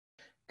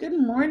Good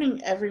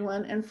morning,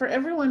 everyone. And for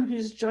everyone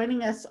who's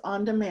joining us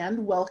on demand,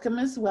 welcome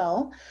as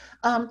well.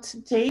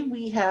 Today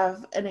we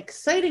have an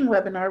exciting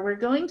webinar. We're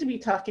going to be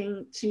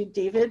talking to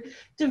David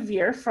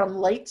DeVere from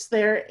Lights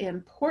there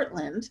in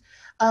Portland.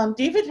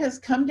 David has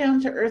come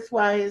down to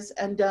Earthwise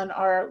and done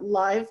our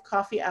live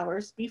coffee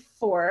hours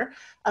before.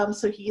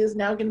 So he is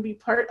now going to be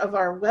part of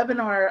our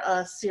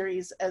webinar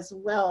series as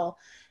well.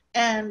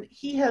 And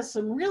he has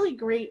some really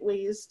great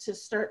ways to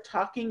start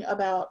talking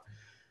about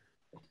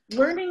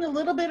learning a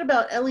little bit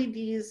about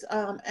LEDs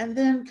and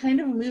then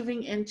kind of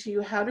moving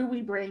into how do we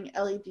bring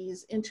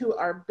LEDs into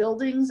our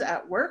buildings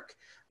at work,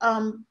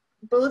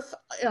 both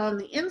on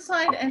the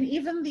inside and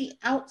even the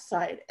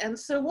outside. And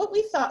so what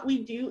we thought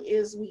we'd do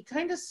is we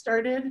kind of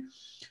started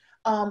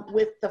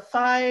with the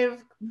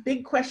 5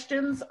 big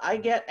questions I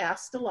get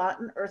asked a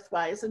lot in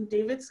Earthwise, and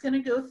David's going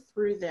to go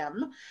through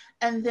them.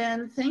 And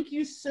then thank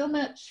you so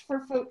much for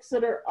folks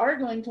that are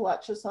going to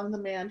watch us on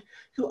demand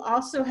who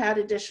also had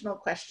additional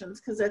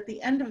questions, because at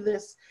the end of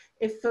this,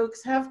 if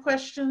folks have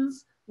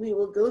questions, we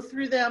will go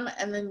through them,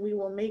 and then we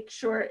will make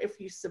sure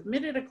if you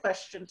submitted a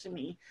question to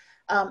me,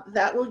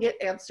 that will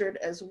get answered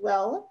as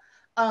well.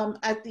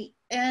 At the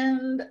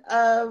end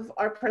of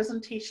our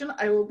presentation,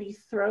 I will be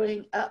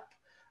throwing up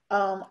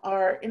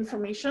our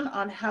information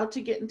on how to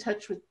get in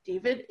touch with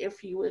David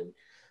if you would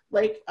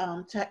like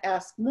to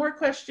ask more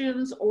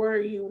questions or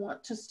you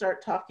want to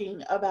start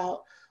talking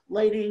about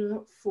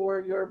lighting for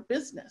your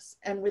business.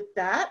 And with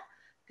that,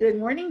 good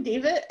morning,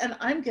 David, and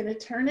I'm going to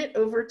turn it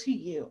over to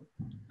you.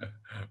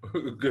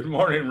 Good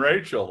morning,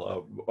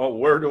 Rachel.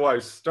 Where do I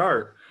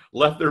start?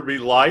 Let there be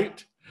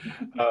light.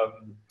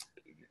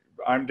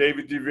 I'm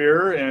David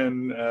DeVere,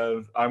 and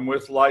I'm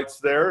with Lights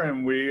there,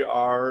 and we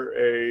are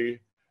a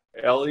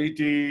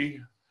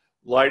LED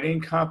lighting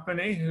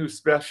company who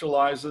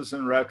specializes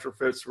in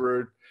retrofits.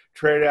 We're a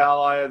trade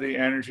ally of the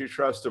Energy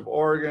Trust of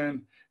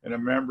Oregon and a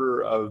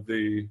member of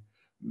the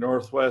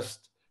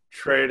Northwest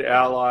Trade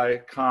Ally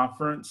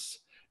Conference,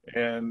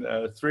 and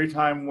a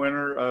 3-time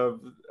winner of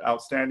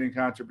Outstanding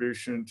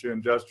Contribution to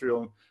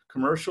Industrial and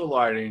Commercial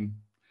Lighting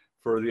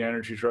for the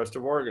Energy Trust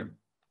of Oregon.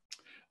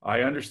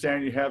 I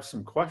understand you have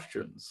some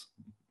questions.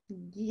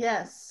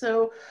 Yes,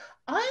 so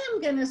I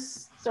am going to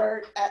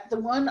start at the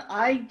one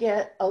I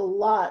get a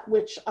lot,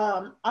 which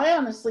I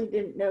honestly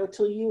didn't know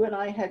till you and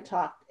I had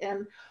talked.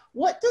 And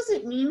what does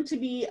it mean to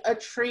be a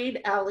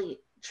trade ally?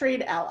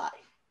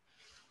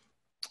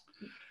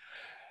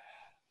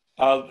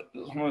 I'm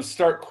going to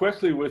start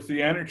quickly with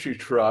the Energy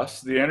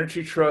Trust. The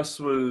Energy Trust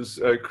was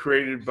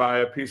created by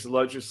a piece of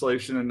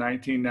legislation in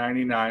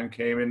 1999,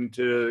 came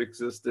into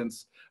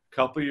existence a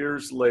couple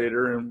years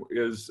later, and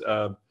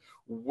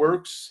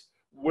works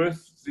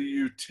with the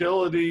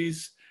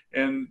utilities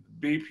and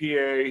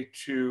BPA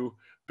to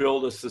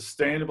build a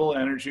sustainable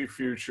energy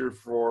future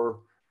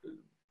for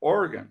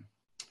Oregon.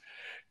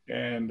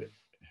 And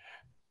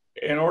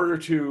in order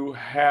to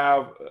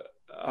have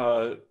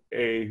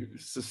a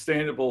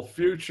sustainable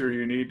future,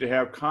 you need to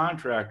have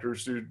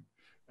contractors who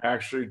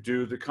actually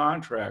do the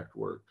contract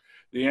work.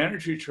 The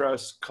Energy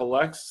Trust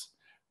collects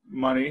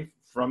money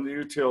from the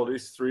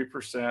utilities,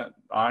 3%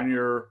 on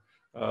your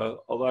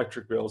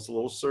electric bills, a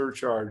little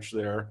surcharge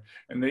there,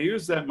 and they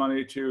use that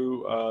money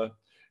to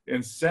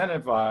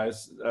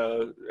incentivize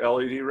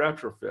LED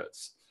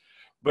retrofits.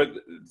 But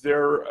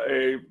they're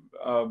an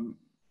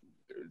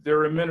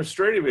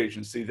administrative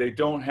agency. They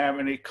don't have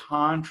any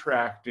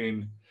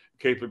contracting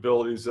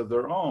capabilities of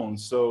their own,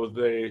 so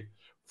they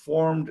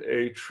formed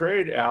a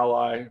trade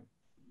ally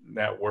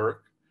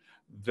network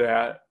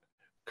that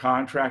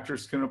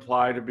contractors can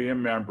apply to be a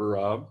member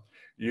of.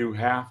 You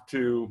have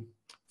to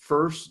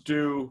first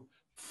do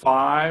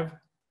 5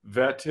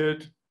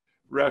 vetted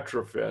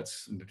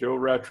retrofits. And to do a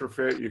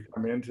retrofit, you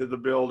come into the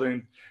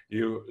building,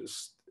 you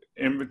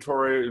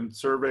inventory and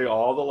survey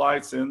all the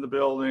lights in the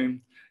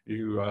building.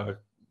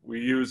 We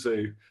use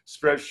a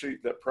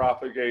spreadsheet that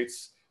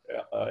propagates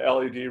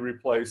LED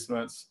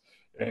replacements,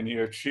 and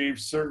you achieve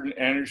certain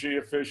energy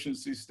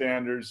efficiency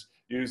standards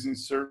using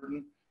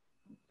certain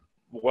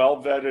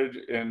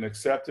well-vetted and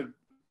accepted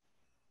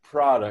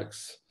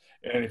products.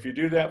 And if you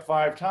do that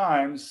 5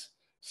 times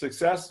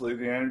successfully,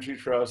 the Energy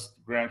Trust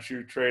grants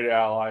you trade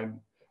ally,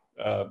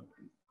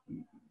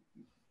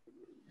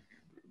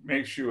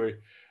 makes you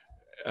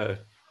a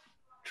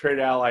trade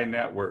ally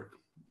network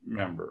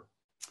member.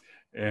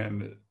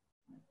 And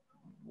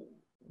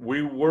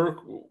we work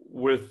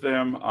with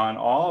them on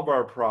all of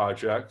our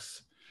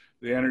projects.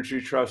 The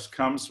Energy Trust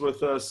comes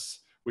with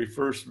us. We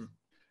first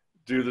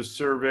do the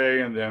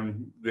survey, and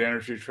then the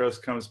Energy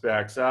Trust comes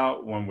back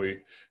out when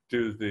we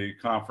do the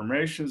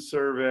confirmation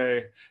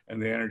survey, and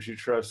the Energy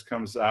Trust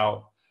comes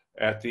out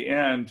at the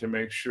end to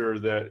make sure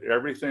that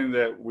everything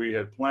that we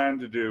had planned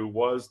to do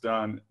was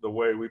done the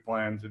way we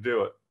planned to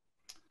do it.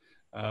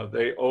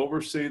 They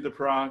oversee the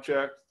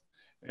project,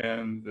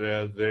 and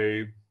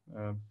they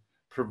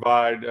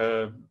provide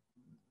the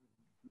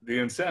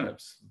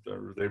incentives.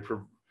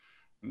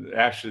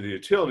 Actually, the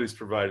utilities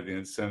provided the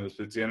incentives,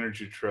 but the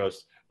Energy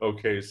Trust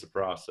okays the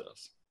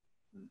process.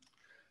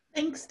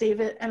 Thanks,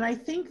 David. And I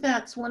think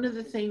that's one of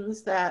the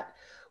things that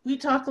we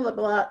talk a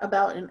lot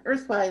about in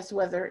Earthwise,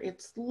 whether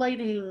it's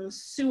lighting,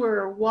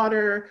 sewer,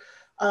 water,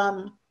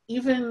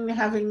 even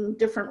having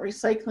different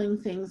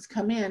recycling things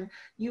come in.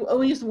 You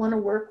always want to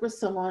work with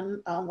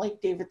someone,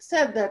 like David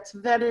said, that's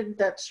vetted,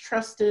 that's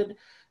trusted,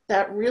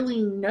 that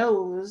really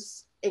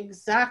knows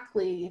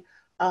exactly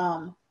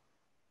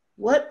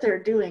what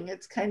they're doing.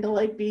 It's kind of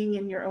like being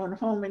in your own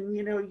home and,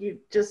 you know, you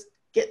just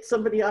get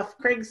somebody off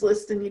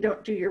Craigslist and you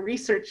don't do your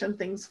research and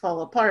things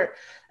fall apart,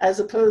 as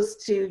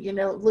opposed to, you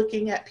know,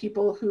 looking at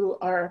people who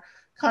are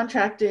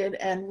contracted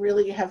and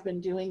really have been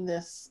doing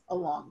this a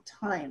long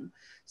time.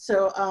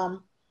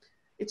 So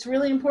it's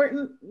really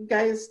important,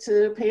 guys,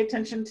 to pay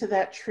attention to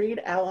that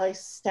trade ally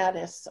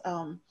status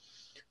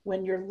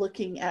when you're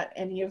looking at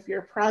any of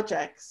your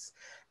projects.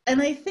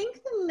 And I think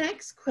the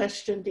next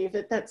question,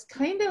 David, that's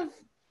kind of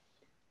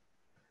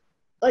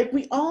like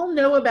we all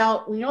know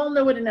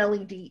what an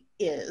LED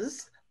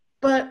is,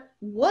 but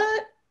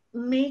what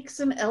makes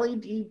an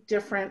LED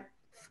different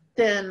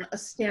than a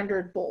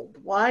standard bulb?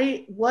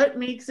 What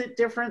makes it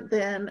different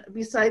than,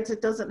 besides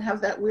it doesn't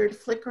have that weird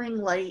flickering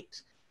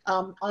light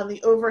on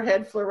the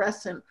overhead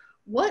fluorescent,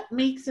 what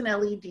makes an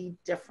LED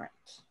different?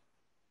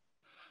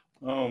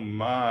 Oh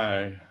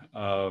my.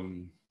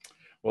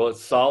 Well,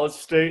 it's solid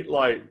state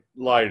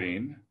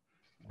lighting.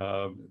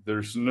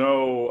 There's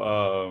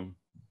no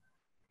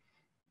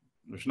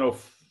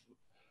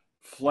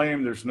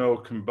flame, there's no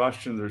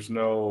combustion, there's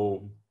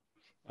no,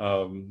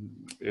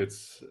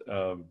 it's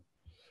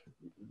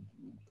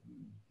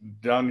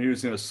done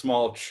using a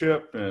small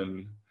chip,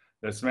 and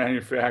that's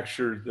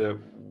manufactured that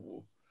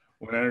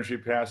when energy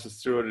passes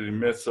through it, it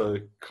emits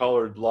a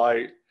colored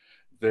light.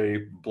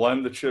 They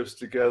blend the chips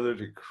together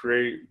to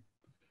create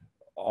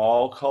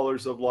all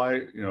colors of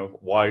light, you know,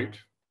 white.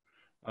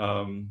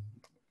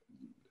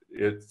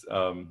 It's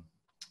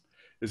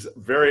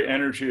very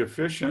energy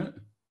efficient.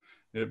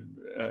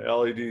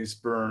 LEDs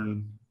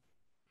burn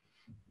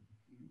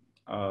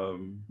a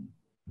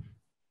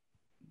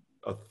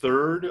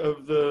third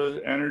of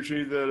the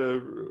energy that a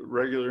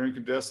regular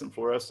incandescent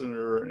fluorescent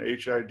or an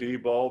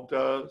HID bulb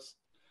does.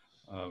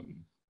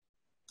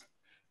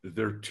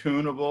 They're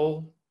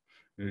tunable.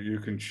 You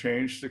can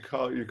change the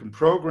color. You can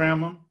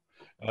program them.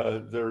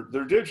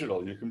 They're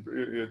digital. You can.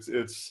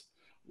 It's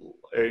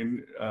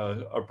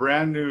a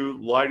brand new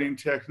lighting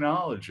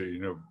technology. You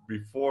know,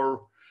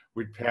 before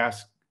we'd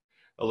pass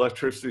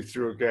electricity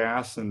through a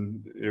gas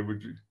and it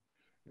would,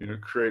 you know,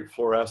 create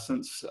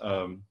fluorescence.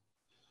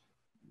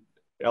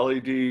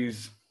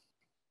 LEDs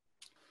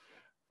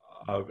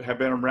have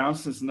been around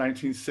since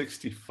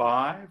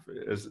 1965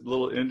 as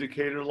little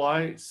indicator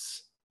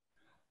lights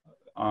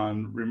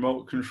on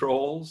remote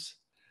controls,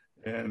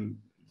 and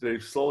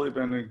they've slowly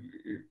been,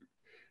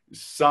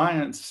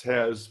 physicists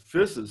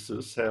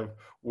have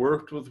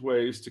worked with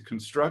ways to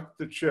construct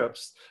the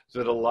chips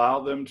that allow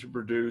them to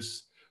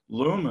produce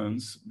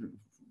lumens,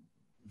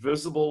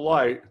 visible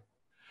light,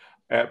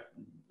 at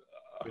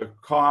a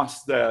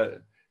cost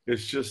that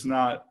is just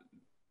not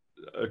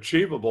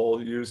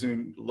achievable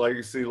using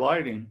legacy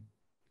lighting.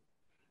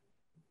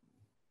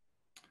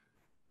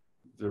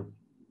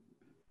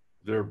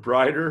 They're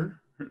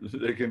brighter,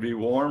 they can be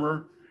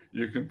warmer,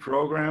 you can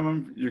program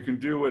them, you can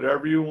do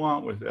whatever you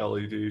want with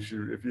LEDs.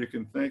 If you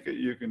can think it,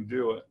 you can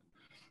do it.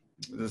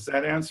 Does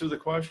that answer the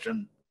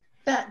question?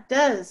 That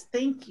does.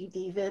 Thank you,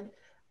 David.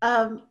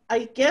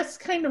 I guess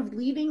kind of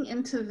leading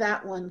into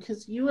that one,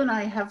 because you and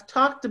I have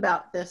talked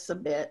about this a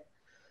bit.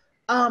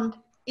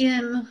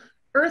 In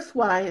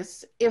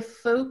Earthwise, if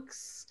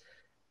folks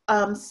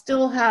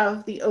still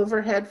have the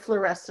overhead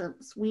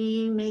fluorescents,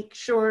 we make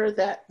sure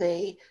that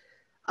they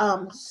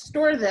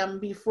store them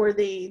before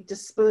they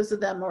dispose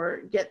of them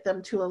or get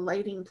them to a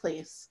lighting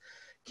place.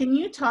 Can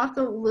you talk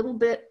a little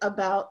bit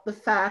about the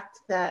fact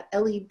that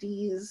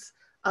LEDs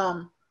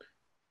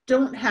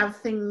don't have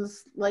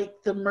things like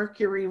the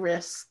mercury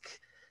risk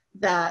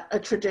that a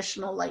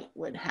traditional light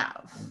would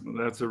have?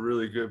 That's a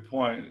really good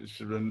point. It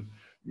should have been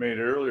made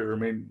earlier. I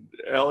mean,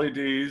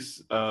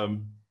 LEDs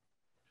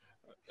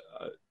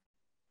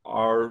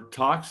are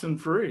toxin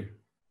free.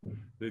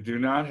 They do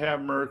not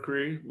have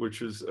mercury,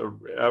 which is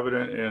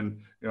evident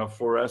in, you know,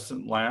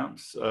 fluorescent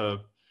lamps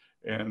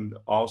and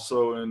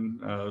also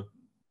in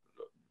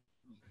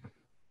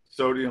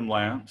sodium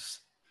lamps.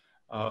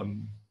 I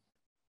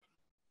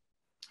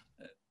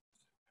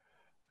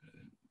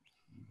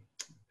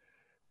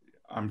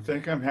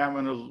think I'm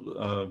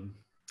having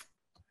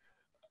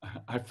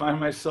I find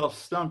myself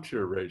stumped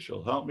here,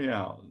 Rachel. Help me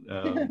out.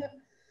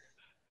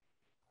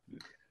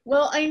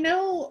 Well, I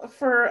know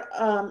for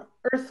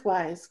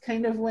Earthwise,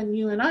 kind of when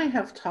you and I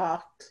have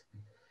talked,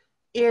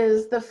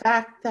 is the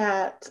fact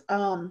that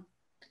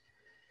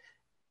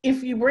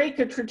if you break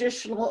a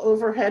traditional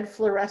overhead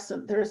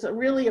fluorescent, there's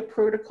really a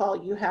protocol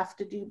you have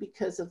to do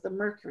because of the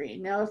mercury.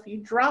 Now, if you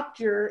dropped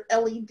your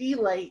LED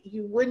light,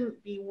 you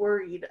wouldn't be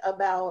worried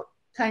about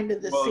kind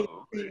of the same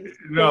Well, thing.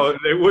 no,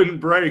 they wouldn't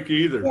break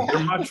either. Yeah.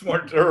 They're much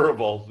more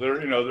durable.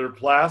 They're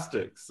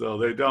plastic, so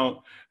they don't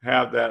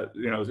have that,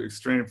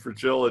 extreme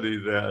fragility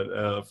that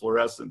a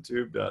fluorescent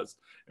tube does.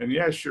 And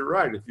yes, you're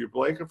right. If you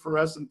break a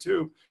fluorescent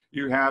tube,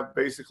 you have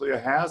basically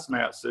a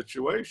hazmat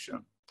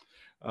situation.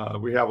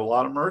 We have a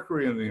lot of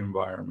mercury in the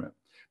environment.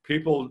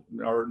 People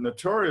are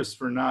notorious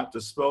for not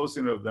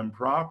disposing of them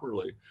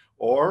properly,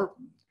 or,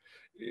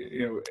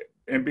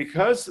 and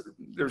because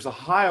there's a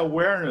high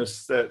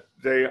awareness that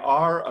they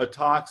are a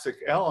toxic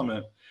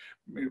element,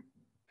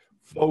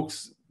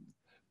 folks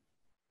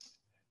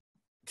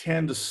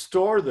tend to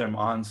store them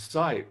on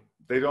site.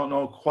 They don't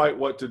know quite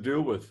what to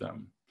do with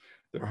them.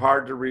 They're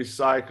hard to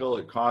recycle.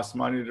 It costs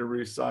money to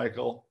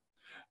recycle.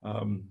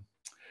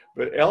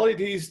 But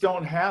LEDs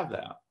don't have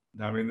that.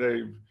 I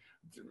mean,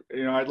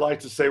 I'd like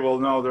to say, well,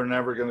 no, they're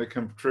never going to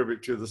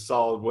contribute to the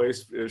solid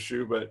waste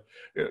issue, but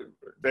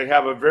they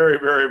have a very,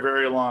 very,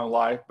 very long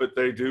life, but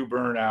they do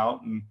burn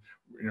out. And,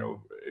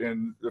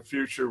 in the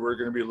future, we're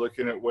going to be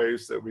looking at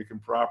ways that we can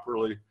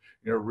properly,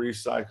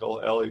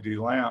 recycle LED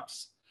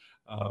lamps.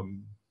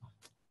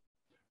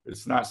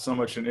 It's not so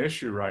much an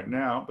issue right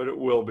now, but it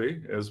will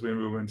be as we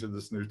move into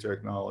this new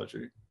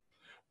technology.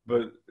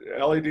 But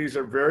LEDs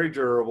are very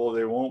durable.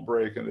 They won't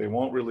break and they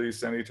won't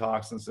release any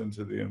toxins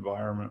into the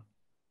environment.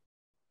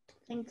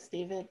 Thanks,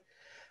 David.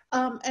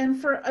 And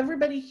for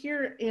everybody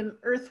here in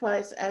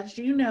Earthwise, as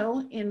you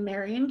know, in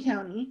Marion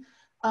County,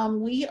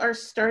 we are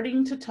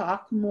starting to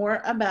talk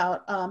more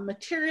about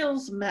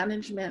materials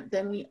management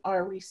than we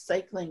are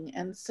recycling.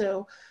 And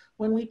so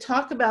when we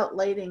talk about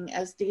lighting,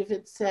 as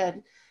David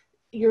said,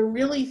 you're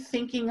really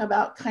thinking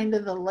about kind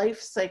of the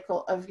life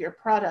cycle of your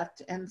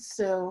product. And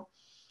so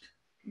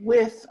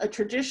with a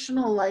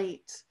traditional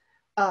light,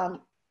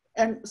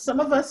 and some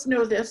of us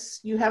know this,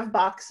 you have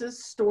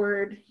boxes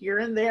stored here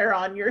and there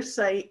on your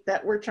site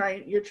that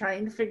you're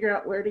trying to figure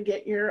out where to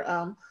get your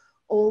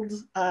old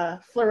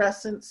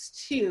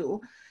fluorescents to.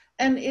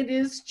 And it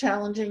is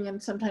challenging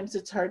and sometimes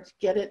it's hard to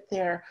get it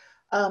there.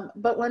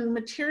 But when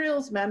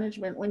materials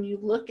management, when you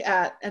look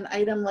at an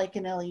item like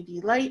an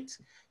LED light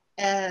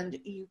and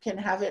you can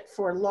have it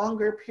for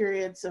longer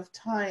periods of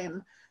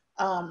time,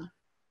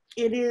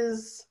 it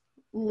is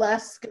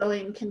less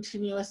going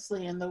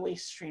continuously in the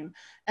waste stream.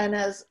 And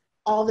as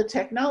all the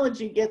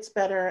technology gets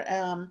better,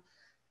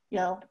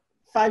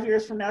 5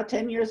 years from now,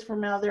 10 years from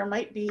now, there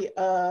might be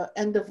a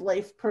end of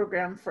life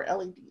program for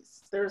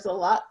LEDs. There's a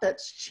lot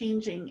that's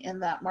changing in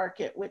that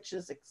market, which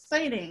is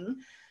exciting.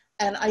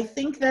 And I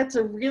think that's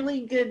a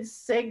really good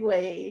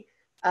segue,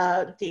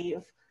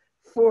 Dave,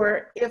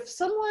 for if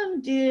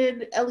someone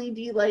did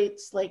LED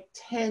lights like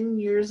 10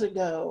 years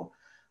ago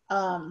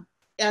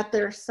at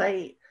their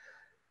site,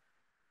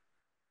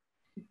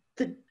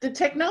 the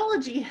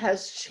technology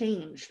has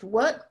changed.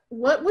 What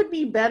would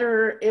be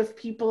better if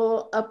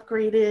people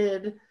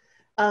upgraded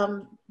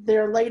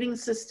their lighting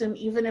system,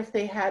 even if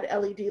they had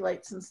LED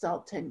lights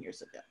installed 10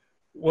 years ago?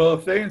 Well,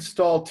 if they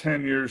installed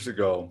 10 years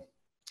ago,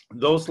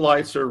 those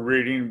lights are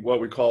reading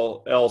what we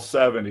call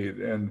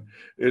L70, and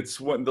it's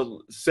when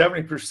the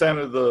 70%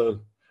 of the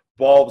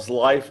bulb's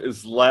life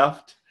is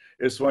left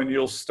is when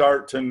you'll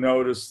start to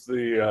notice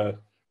the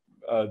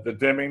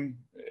dimming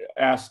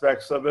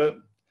aspects of it.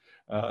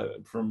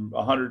 From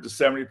 100 to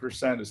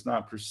 70%, it's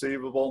not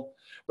perceivable.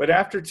 But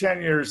after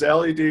 10 years,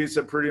 LEDs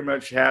have pretty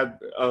much had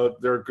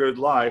their good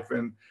life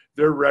and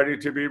they're ready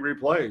to be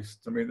replaced.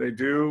 I mean,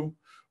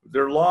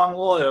 they're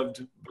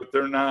long-lived, but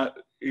they're not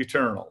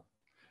eternal.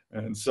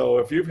 And so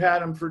if you've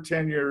had them for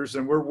 10 years,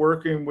 and we're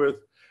working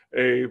with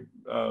a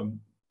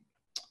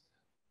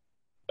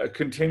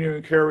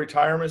continuing care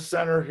retirement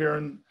center here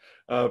in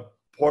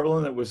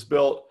Portland that was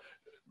built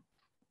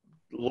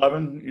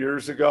 11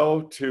 years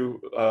ago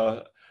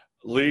to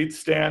LEED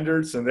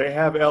standards, and they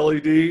have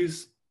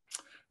LEDs,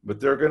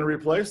 but they're going to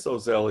replace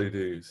those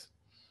LEDs.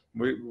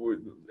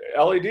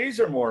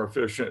 LEDs are more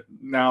efficient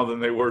now than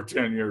they were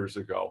 10 years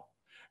ago.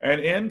 And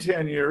in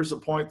 10 years, a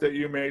point that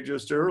you made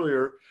just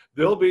earlier,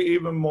 they'll be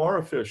even more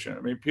efficient.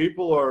 I mean,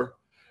 people are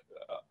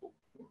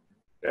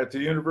at the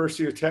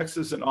University of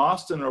Texas in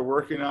Austin are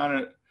working on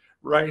it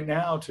right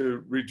now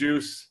to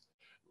reduce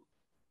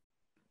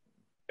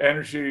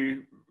energy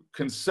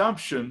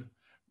consumption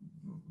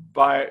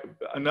by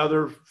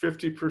another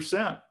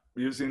 50%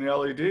 using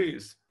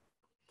LEDs.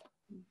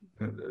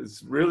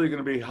 It's really going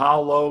to be how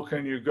low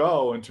can you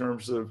go in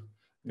terms of,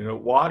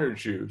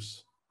 wattage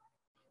use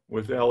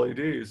with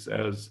LEDs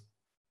as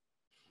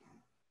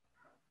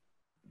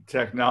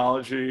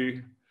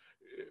technology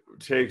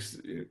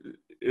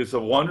is a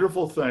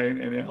wonderful thing,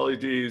 and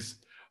LEDs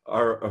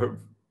are a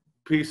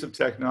piece of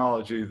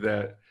technology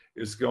that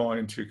is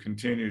going to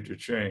continue to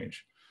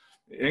change.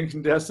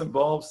 Incandescent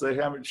bulbs, they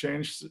haven't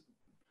changed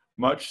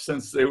much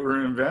since they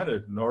were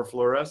invented, nor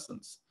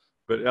fluorescents.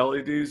 But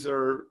LEDs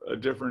are a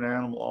different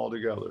animal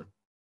altogether.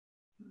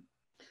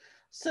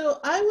 So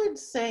I would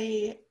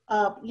say,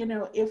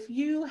 if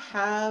you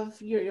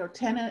have your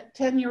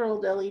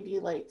 10-year-old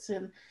LED lights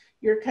and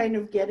you're kind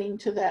of getting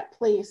to that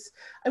place,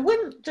 I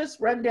wouldn't just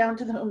run down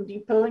to the Home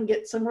Depot and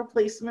get some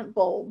replacement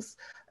bulbs.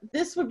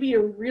 This would be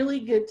a really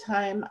good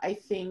time, I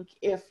think,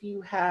 if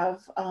you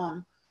have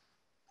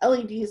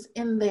LEDs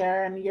in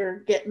there and you're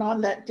getting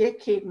on that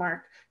decade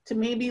mark, to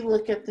maybe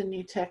look at the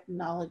new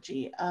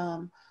technology.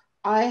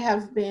 I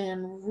have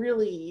been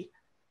really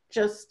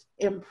just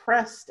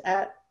impressed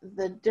at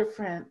the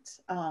different,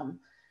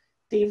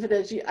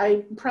 David,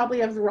 I probably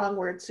have the wrong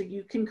word, so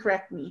you can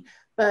correct me,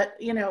 but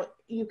you know,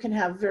 you can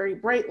have very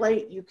bright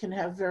light, you can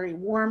have very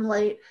warm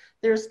light.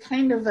 There's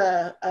kind of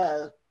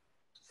a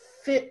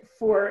fit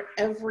for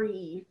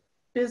every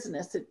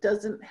business. It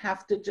doesn't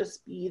have to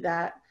just be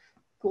that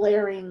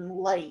glaring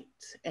light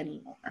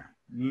anymore.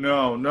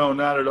 No,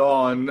 not at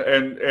all. And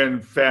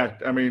in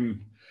fact, I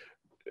mean,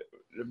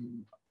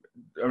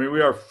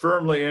 we are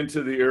firmly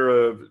into the era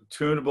of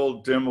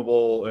tunable,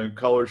 dimmable, and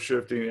color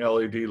shifting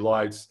LED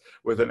lights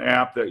with an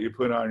app that you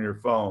put on your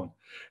phone.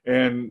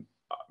 And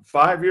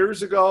 5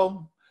 years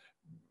ago,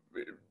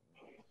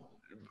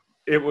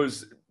 it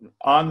was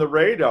on the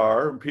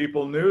radar, and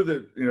people knew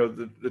that, you know,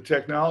 the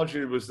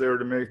technology was there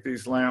to make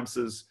these lamps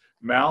as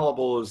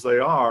malleable as they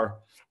are,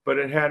 but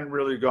it hadn't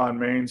really gone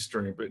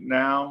mainstream. But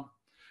now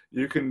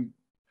you can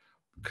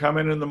come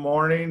in the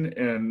morning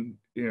and,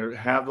 you know,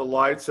 have the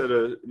lights at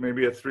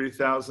maybe a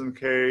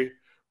 3000K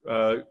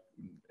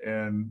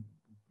and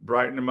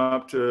brighten them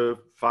up to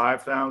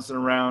 5,000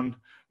 around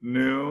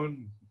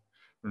noon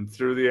and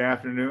through the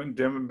afternoon,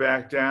 dim them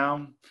back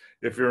down.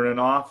 If you're in an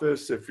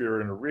office, if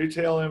you're in a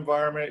retail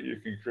environment, you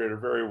can create a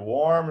very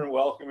warm and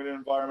welcoming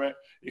environment.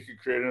 You can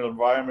create an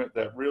environment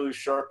that really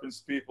sharpens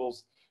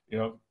people's, you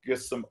know,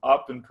 gets them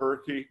up and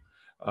perky.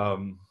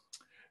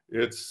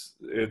 It's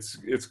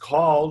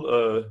called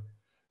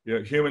you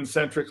know,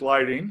 human-centric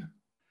lighting,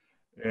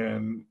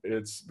 and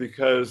it's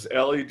because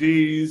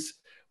LEDs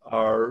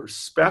are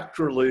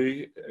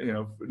spectrally, you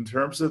know, in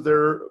terms of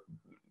their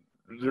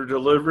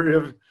delivery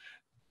of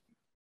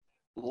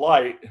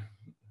light,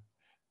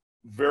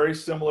 very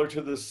similar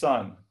to the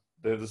sun.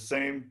 They're the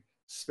same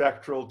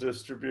spectral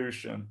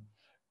distribution,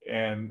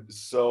 and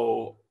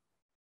so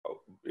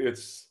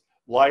it's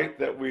light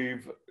that we're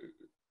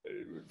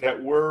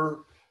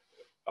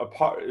a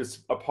part. It's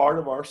a part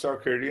of our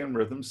circadian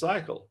rhythm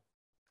cycle.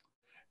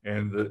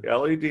 And the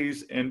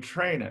LEDs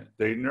entrain it,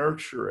 they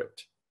nurture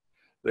it.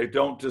 They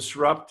don't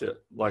disrupt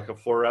it like a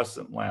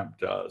fluorescent lamp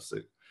does.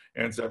 It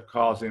ends up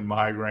causing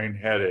migraine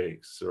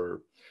headaches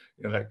or,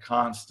 you know, that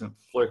constant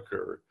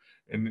flicker.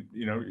 And,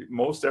 you know,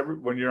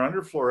 when you're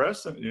under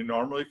fluorescent, you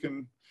normally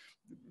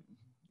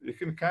you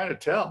can kind of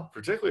tell,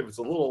 particularly if it's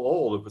a little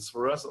old, if it's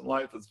fluorescent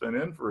light that's been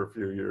in for a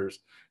few years,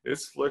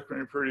 it's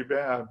flickering pretty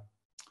bad.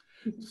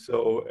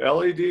 So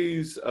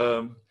LEDs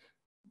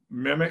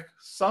mimic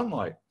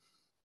sunlight.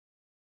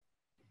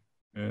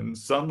 And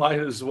sunlight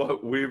is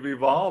what we've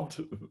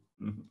evolved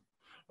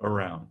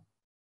around.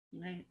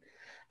 Right.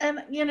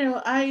 And, you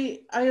know,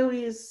 I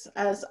always,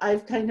 as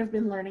I've kind of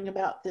been learning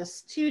about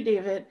this too,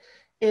 David,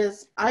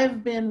 is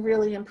I've been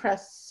really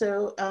impressed.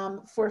 So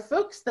for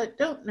folks that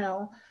don't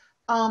know,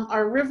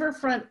 our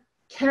riverfront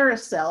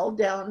carousel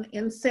down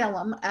in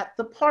Salem at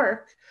the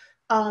park,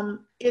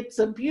 it's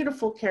a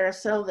beautiful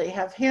carousel. They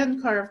have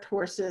hand-carved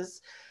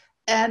horses,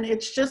 and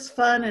it's just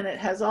fun, and it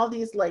has all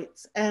these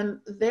lights, and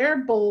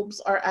their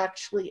bulbs are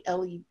actually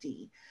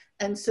LED.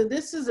 And so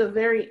this is a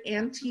very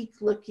antique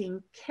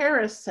looking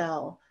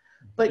carousel,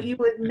 but you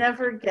would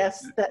never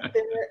guess that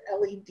there are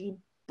LED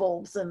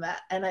bulbs in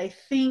that. And I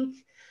think,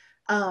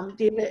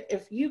 David,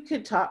 if you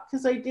could talk,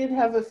 because I did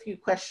have a few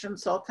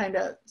questions, so I'll kind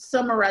of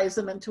summarize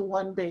them into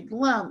one big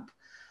lump.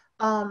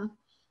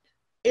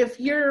 If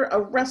you're a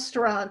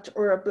restaurant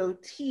or a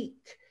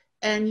boutique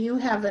and you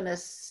have an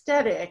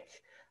aesthetic,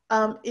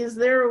 is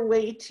there a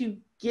way to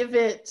give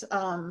it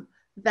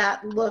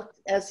that look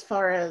as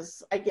far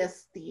as, I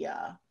guess, the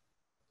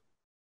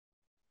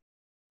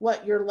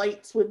what your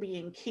lights would be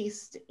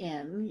encased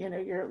in, you know,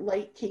 your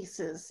light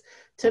cases,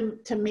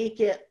 to make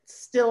it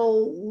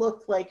still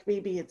look like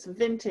maybe it's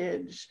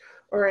vintage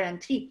or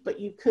antique, but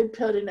you could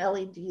put an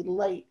LED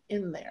light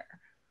in there?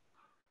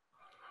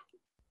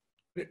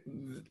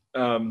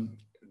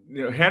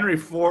 You know, Henry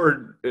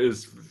Ford,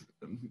 is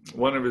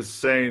one of his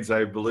sayings,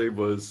 I believe,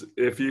 was,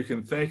 if you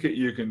can think it,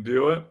 you can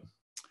do it.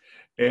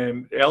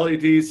 And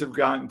LEDs have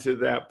gotten to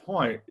that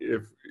point.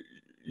 If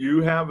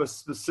you have a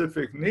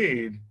specific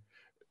need,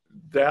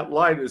 that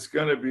light is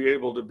going to be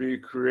able to be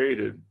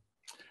created.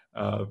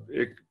 And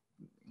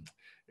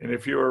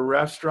if you're a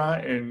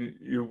restaurant and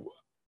you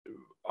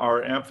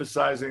are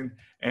emphasizing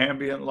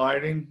ambient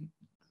lighting,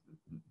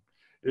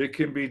 it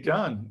can be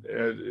done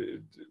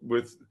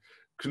with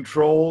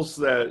controls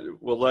that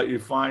will let you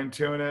fine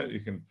tune it. You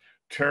can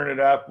turn it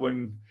up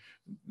when,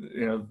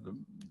 you know,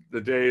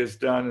 the day is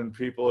done and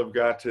people have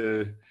got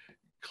to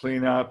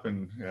clean up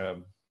and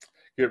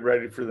get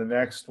ready for the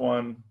next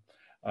one.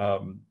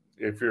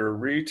 If you're a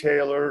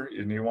retailer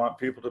and you want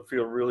people to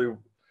feel really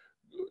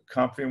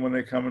comfy when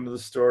they come into the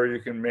store, you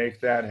can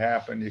make that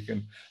happen. You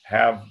can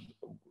have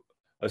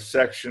a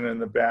section in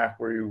the back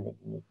where you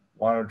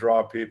want to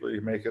draw people, you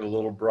make it a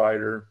little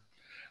brighter.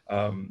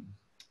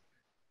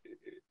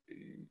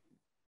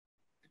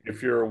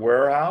 If you're a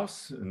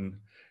warehouse and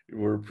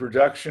where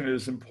production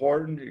is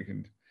important,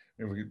 you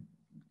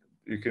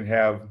can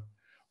have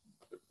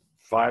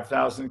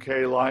 5,000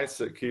 K lights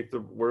that keep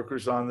the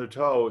workers on their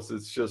toes.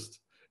 It's just,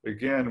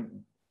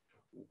 again,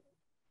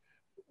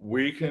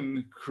 we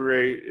can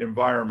create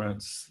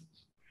environments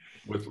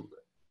with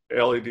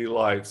LED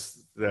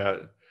lights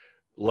that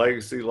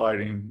legacy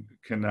lighting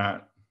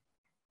cannot.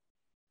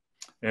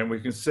 And we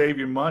can save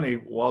you money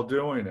while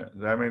doing it.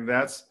 I mean,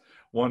 that's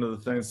one of the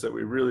things that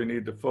we really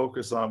need to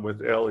focus on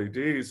with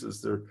LEDs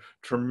is their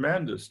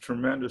tremendous,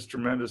 tremendous,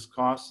 tremendous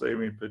cost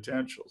saving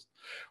potentials.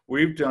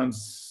 We've done,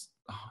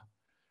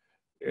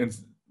 in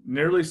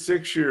nearly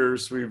 6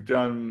 years, we've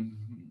done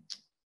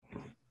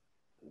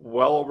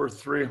well over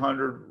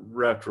 300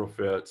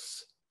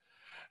 retrofits.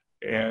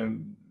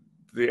 And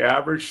the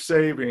average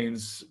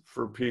savings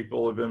for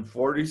people have been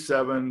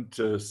 47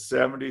 to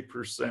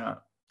 70%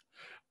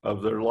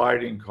 of their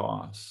lighting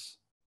costs.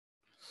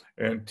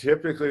 And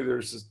typically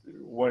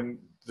when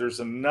there's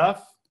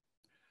enough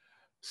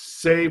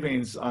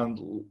savings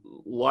on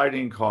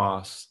lighting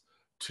costs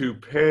to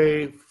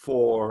pay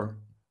for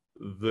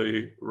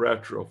the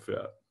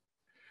retrofit.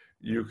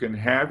 You can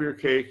have your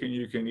cake and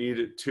you can eat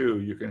it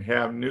too. You can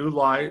have new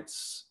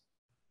lights.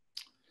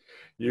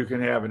 You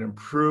can have an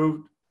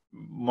improved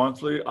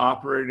monthly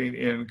operating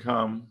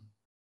income,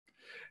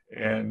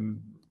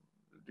 and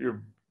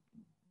the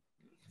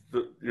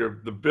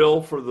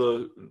bill for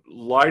the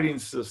lighting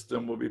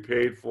system will be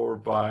paid for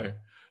by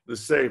the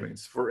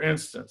savings. For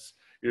instance,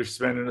 you're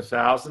spending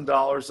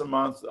 $1,000 a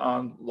month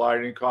on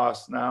lighting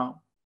costs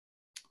now.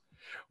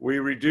 We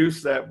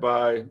reduced that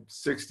by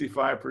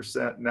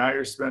 65%. Now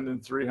you're spending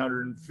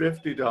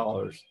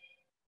 $350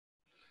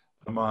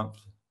 a month,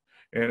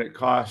 and it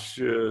costs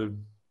you,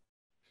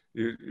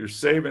 you're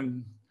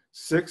saving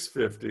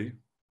 $650,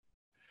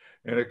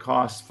 and it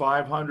costs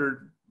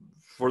 $500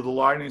 for the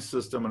lighting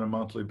system on a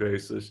monthly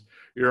basis.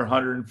 You're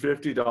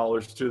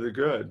 $150 to the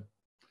good.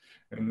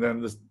 And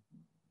then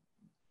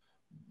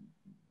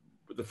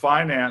the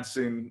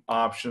financing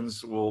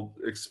options will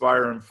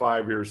expire in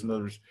 5 years. In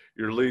other words,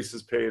 your lease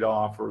is paid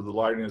off or the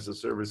lighting as a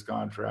service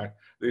contract.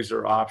 These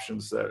are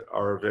options that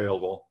are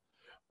available,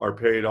 are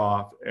paid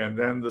off. And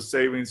then the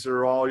savings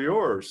are all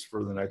yours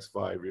for the next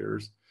 5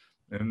 years.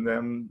 And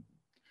then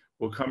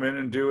we'll come in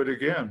and do it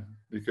again,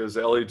 because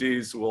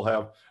LEDs will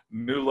have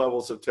new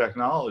levels of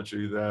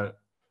technology that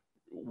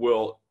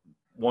will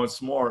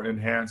once more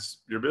enhance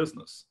your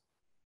business.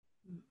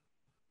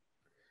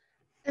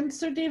 And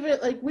so,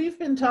 David, like we've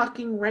been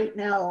talking right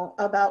now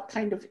about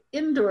kind of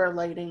indoor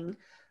lighting,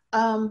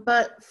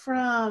 but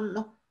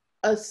from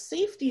a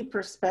safety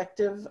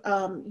perspective,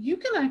 you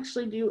can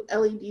actually do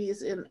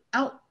LEDs in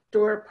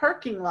outdoor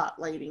parking lot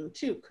lighting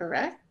too,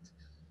 correct?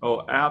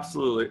 Oh,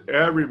 absolutely.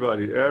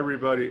 Everybody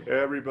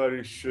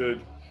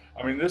should.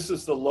 I mean, this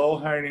is the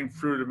low-hanging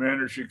fruit of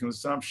energy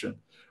consumption.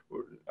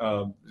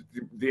 The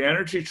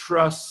Energy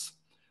Trust's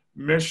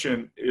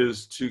mission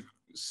is to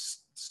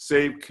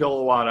save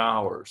kilowatt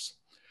hours.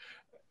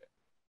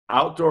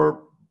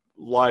 Outdoor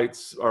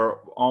lights are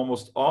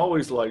almost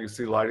always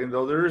legacy lighting,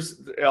 though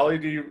there's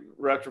LED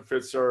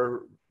retrofits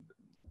are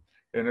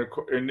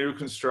in new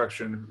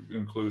construction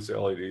includes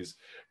LEDs,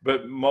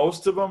 but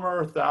most of them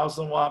are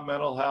 1,000-watt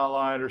metal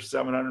halide or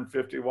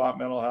 750-watt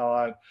metal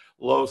halide,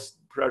 low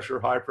pressure,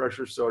 high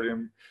pressure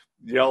sodium,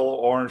 yellow,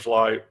 orange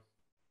light.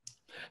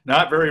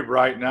 Not very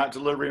bright, not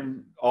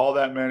delivering all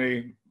that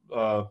many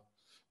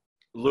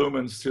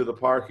lumens to the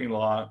parking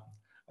lot,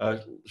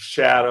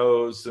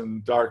 shadows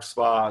and dark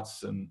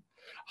spots, and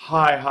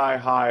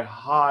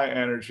high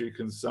energy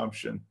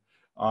consumption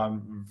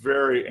on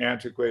very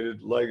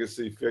antiquated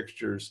legacy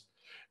fixtures.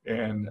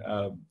 And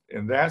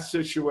in that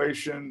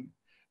situation,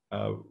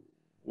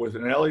 with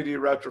an LED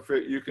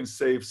retrofit, you can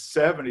save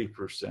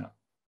 70%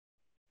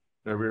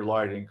 of your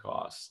lighting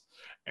costs.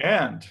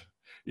 And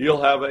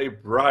you'll have a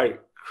bright,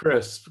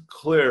 crisp,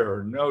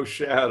 clear, no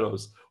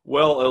shadows,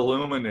 well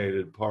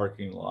illuminated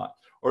parking lot,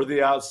 or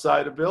the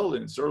outside of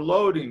buildings, or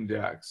loading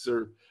decks,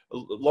 or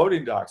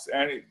loading docks,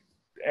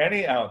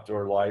 any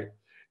outdoor light.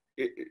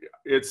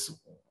 It's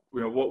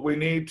what we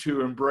need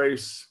to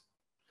embrace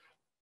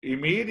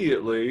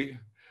immediately,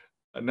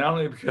 not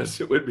only because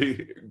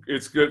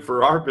it's good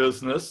for our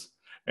business,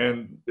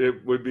 and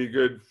it would be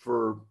good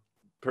for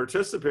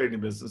participating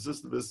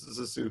businesses, the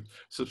businesses who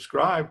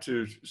subscribe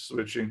to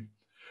switching,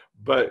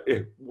 but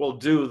it will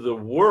do the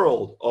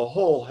world a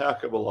whole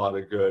heck of a lot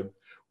of good.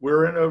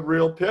 We're in a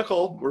real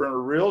pickle. We're in a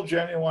real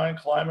genuine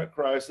climate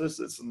crisis.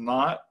 It's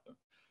not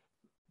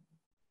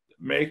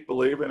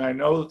make-believe. And I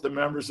know that the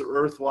members of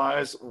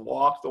Earthwise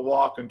walk the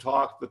walk and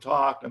talk the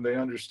talk, and they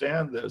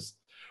understand this.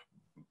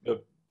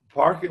 The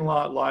parking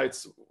lot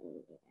lights,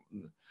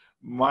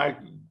 my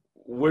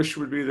wish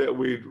would be that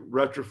we'd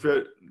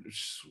retrofit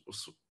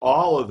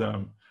all of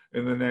them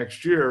in the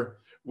next year.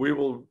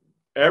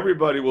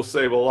 Everybody will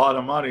save a lot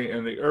of money,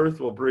 and the earth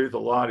will breathe a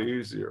lot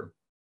easier.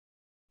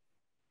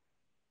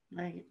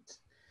 Right.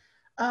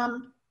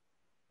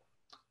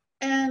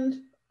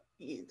 And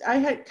I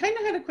had kind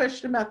of had a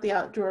question about the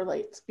outdoor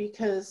lights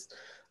because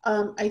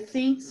I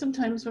think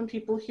sometimes when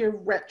people hear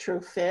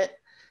retrofit,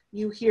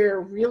 you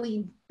hear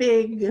really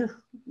big,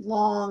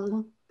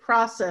 long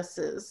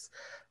processes.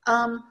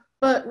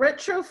 But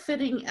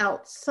retrofitting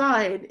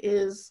outside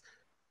is,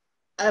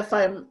 if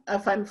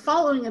I'm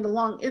following it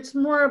along, it's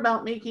more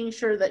about making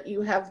sure that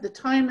you have the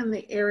time and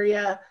the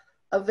area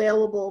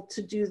available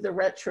to do the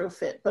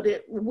retrofit. But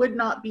it would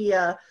not be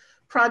a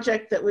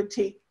project that would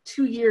take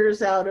 2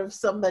 years out of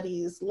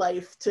somebody's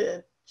life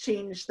to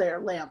change their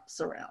lamps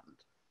around.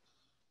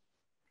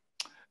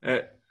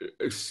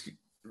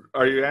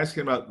 Are you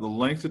asking about the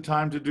length of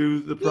time to do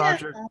the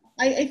project?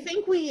 Yeah, I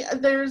think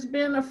there's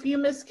been a few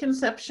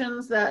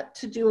misconceptions that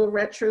to do a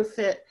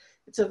retrofit,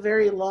 it's a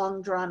very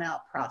long, drawn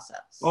out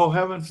process. Oh,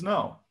 heavens,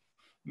 no.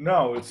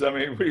 No, it's, I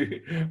mean,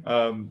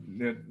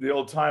 the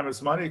old time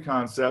is money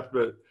concept,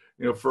 but,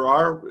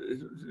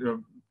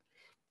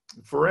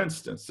 for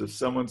instance, if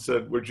someone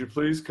said, would you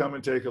please come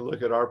and take a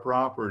look at our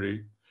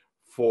property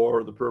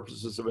for the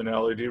purposes of an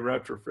LED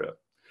retrofit?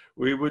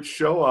 We would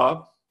show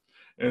up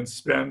and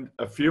spend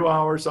a few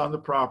hours on the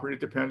property,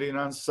 depending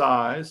on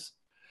size,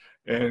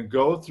 and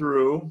go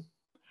through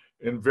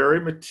and very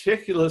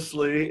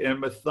meticulously and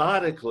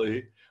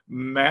methodically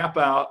map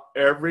out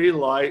every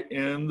light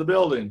in the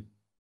building.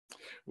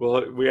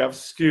 Well, we have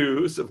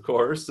SKUs, of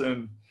course,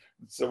 and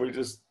so we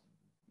just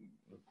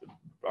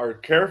are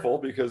careful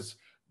because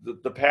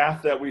the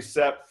path that we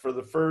set for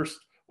the first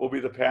will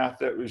be the path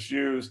that was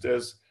used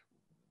as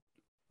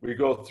we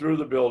go through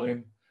the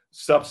building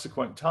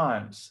subsequent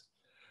times.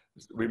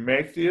 We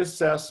make the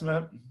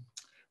assessment,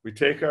 we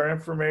take our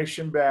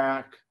information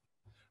back,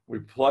 we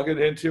plug it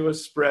into a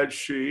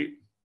spreadsheet,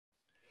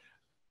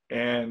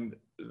 and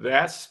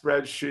that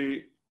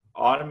spreadsheet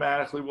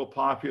automatically will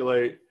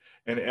populate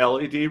an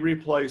LED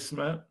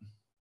replacement.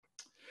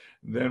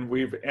 Then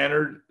we've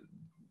entered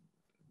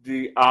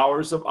the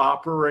hours of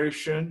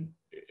operation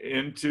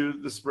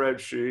into the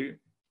spreadsheet,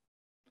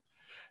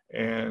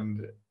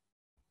 and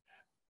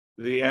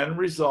the end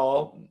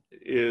result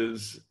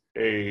is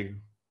a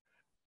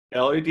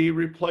LED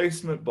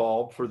replacement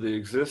bulb for the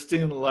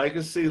existing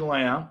legacy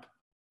lamp.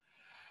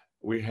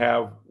 We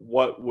have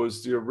what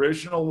was the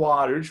original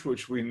wattage,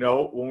 which we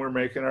know when we're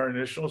making our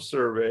initial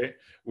survey.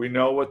 We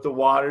know what the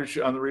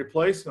wattage on the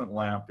replacement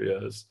lamp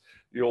is.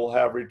 You'll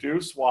have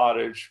reduced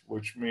wattage,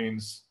 which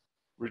means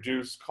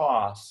reduced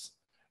costs.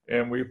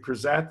 And we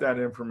present that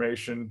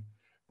information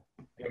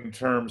in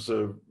terms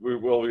of,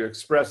 we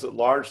express it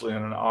largely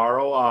in an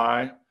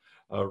ROI,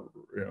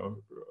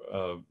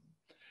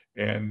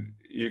 and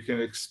you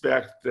can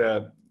expect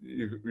that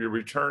your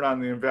return on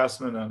the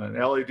investment on an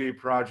LED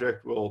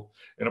project will,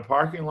 in a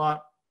parking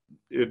lot,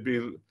 it'd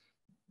be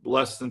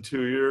less than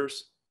 2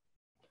 years.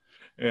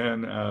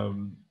 And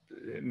then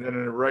in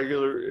a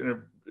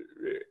regular,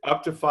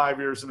 up to 5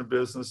 years in a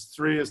business,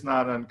 3 is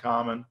not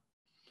uncommon.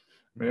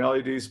 I mean,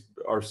 LEDs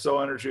are so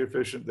energy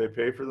efficient, they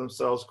pay for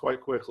themselves quite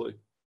quickly.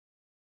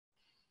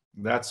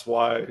 That's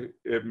why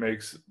it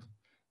makes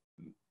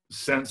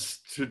sense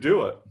to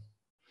do it.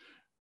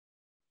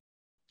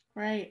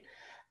 Right.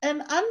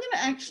 And I'm going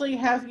to actually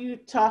have you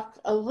talk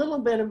a little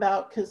bit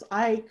about, because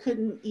I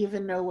couldn't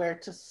even know where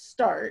to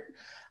start.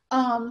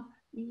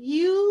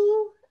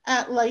 You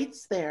at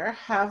Lights there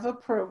have a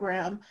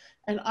program,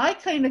 and I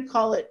kind of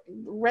call it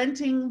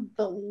renting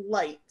the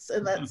lights.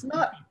 And that's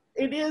not,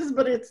 it is,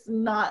 but it's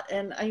not.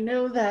 And I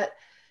know that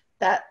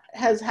that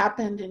has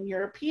happened in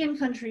European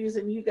countries,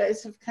 and you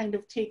guys have kind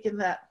of taken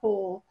that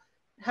whole,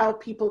 how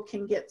people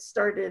can get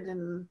started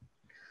and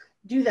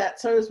do that.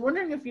 So I was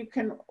wondering if you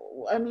can,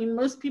 I mean,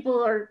 most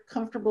people are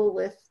comfortable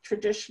with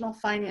traditional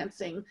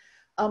financing,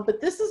 but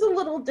this is a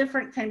little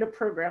different kind of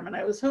program, and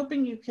I was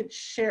hoping you could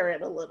share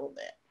it a little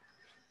bit.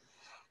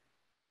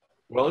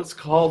 Well, it's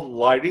called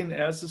Lighting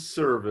as a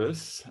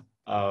Service.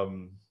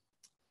 And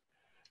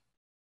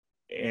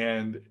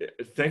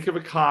think of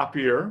a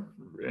copier.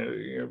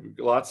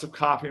 Lots of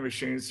copy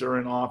machines are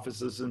in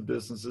offices and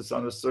businesses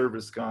on a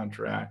service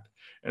contract.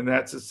 And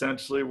that's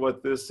essentially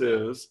what this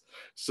is.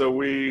 So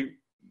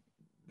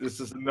this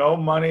is no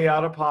money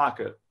out of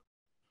pocket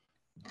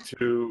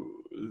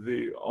to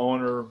the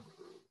owner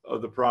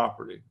of the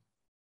property,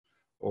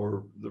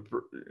 or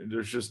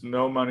there's just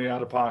no money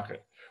out of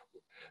pocket.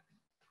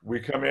 We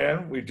come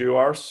in, we do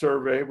our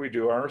survey, we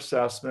do our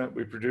assessment,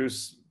 we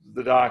produce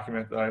the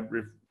document that I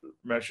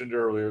mentioned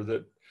earlier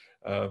that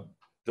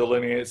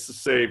delineates the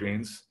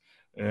savings.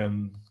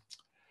 And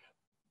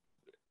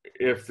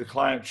if the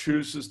client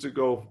chooses to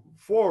go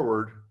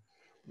forward,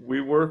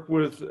 we work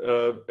with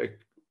a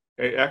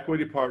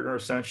equity partner,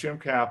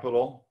 Essentium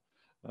Capital,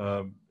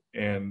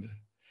 and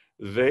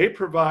they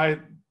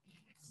provide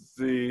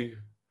the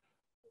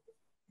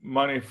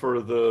money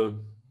for the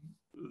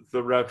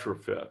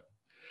retrofit.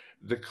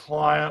 The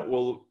client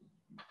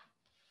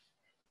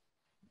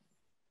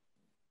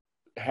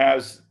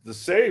has the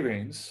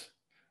savings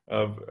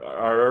of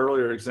our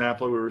earlier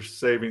example. We were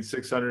saving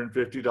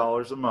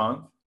 $650 a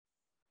month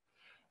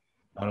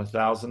on a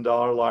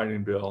 $1,000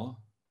 lighting bill.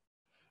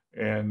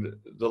 And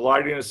the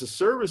lighting as a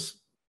service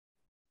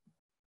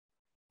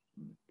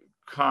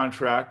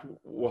contract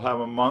will have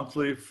a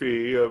monthly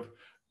fee of,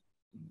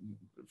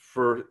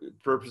 for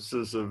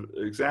purposes of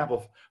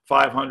example,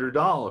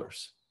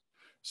 $500.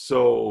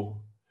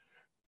 So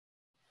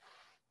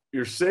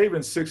you're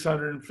saving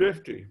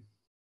 $650.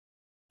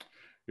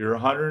 You're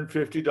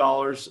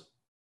 $150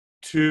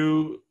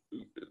 to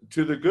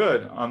the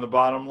good on the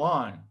bottom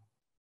line.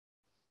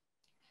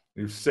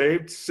 You've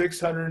saved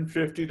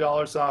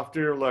 $650 off to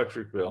your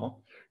electric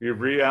bill. You've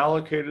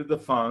reallocated the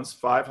funds,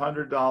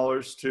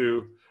 $500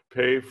 to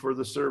pay for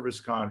the service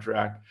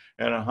contract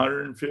and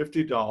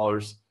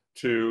 $150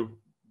 to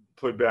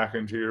put back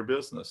into your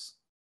business.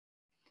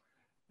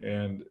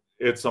 And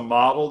it's a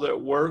model that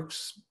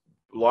works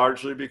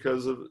largely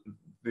because of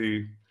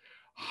the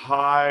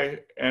high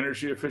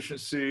energy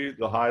efficiency,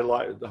 the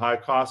high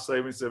cost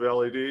savings of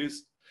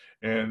LEDs,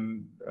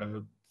 and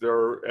there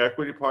are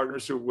equity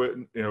partners who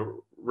would,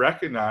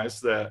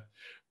 recognize that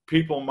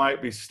people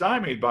might be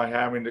stymied by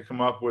having to come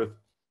up with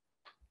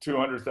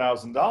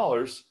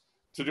 $200,000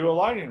 to do a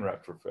lighting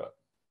retrofit.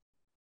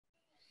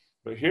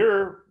 But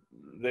here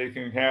they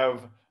can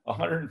have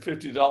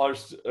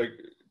 $150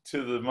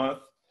 to the month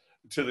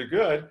to the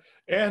good,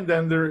 and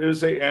then there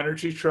is a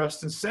energy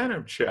trust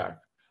incentive check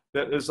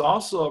that is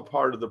also a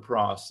part of the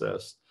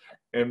process,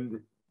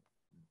 and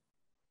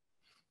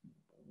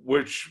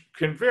which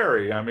can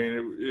vary. I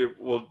mean, it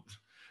will,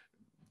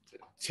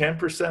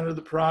 10% of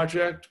the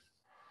project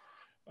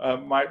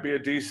might be a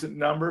decent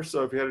number.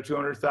 So if you had a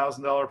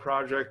 $200,000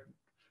 project,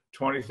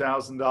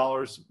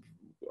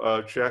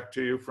 $20,000 check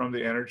to you from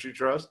the energy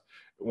trust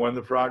when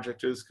the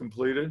project is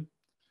completed.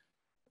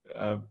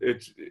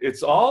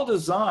 It's all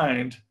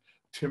designed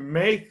to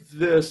make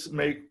this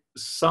make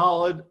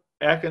solid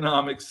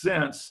economic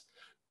sense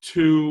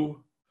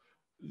to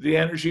the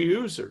energy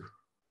user,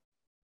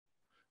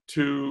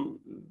 to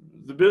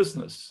the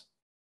business,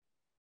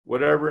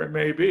 whatever it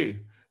may be.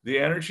 The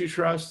energy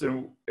trust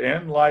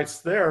and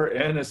Lights There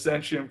and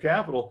Ascensium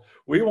Capital,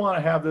 we want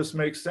to have this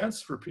make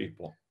sense for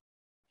people,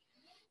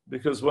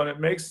 because when it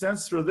makes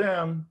sense for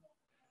them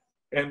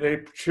and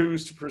they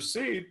choose to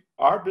proceed,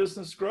 our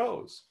business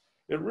grows.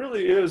 It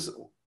really is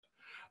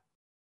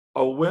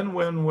a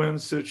win-win-win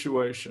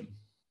situation.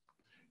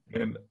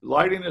 And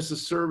lighting as a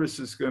service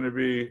is going to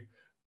be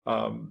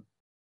a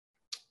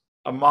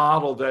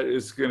model that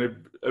is going to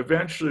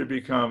eventually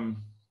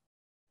become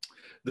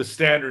the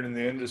standard in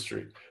the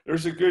industry.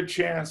 There's a good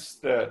chance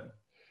that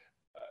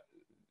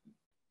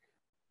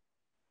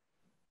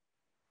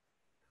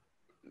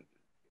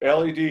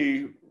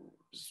LED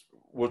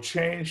will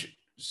change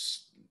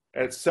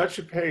at such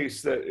a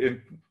pace that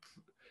in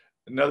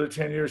another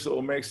 10 years it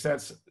will make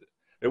sense.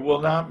 It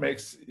will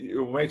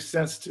make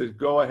sense to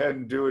go ahead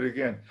and do it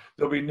again.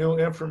 There'll be new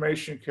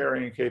information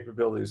carrying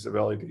capabilities of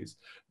LEDs.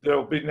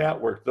 There'll be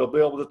network. They'll be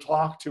able to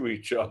talk to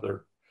each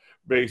other,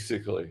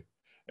 basically.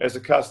 As a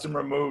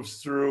customer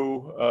moves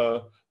through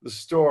the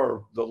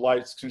store, the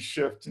lights can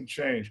shift and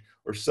change.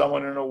 Or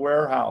someone in a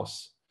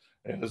warehouse,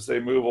 and as they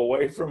move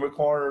away from a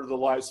corner, the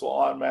lights will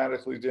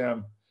automatically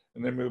dim.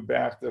 And they move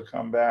back, they'll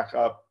come back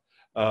up.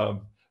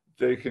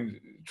 They can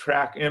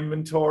track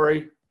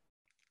inventory.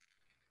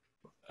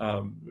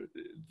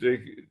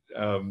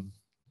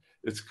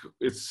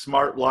 It's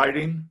smart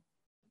lighting.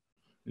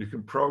 You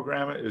can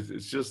program it.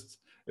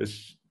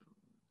 It's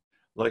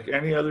like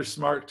any other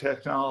smart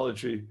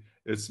technology.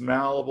 It's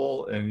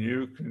malleable, and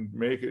you can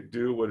make it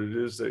do what it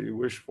is that you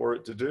wish for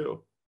it to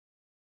do.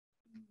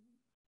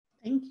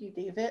 Thank you,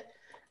 David.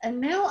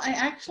 And now I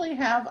actually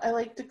have, I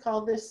like to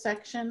call this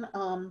section,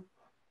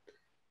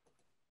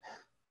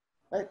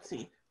 let's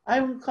see, I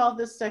would call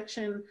this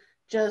section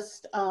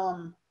just,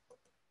 well,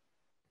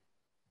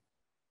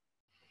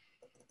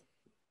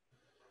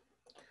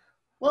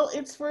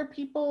 it's for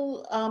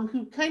people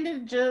who kind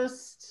of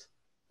just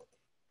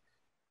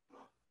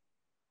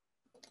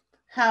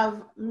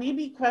have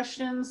maybe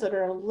questions that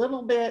are a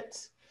little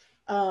bit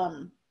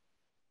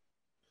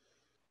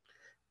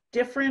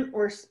different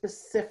or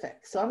specific.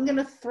 So I'm going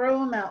to throw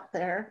them out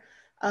there.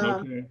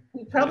 Okay.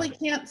 We probably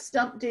can't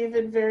stump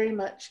David very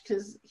much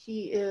because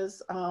he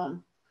is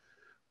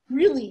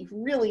really,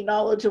 really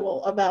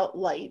knowledgeable about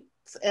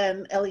lights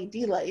and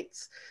LED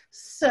lights.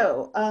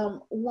 So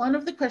one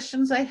of the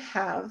questions I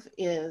have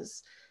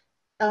is,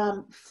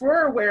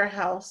 for a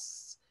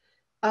warehouse,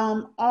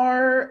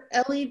 are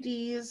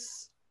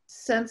LEDs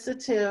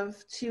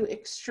sensitive to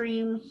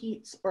extreme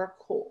heats or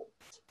cold?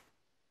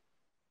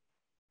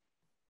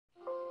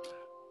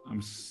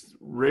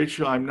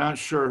 Rachel, I'm not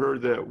sure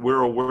that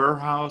we're a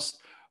warehouse.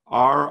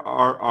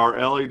 Are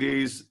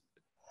LEDs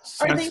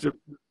sensitive? Are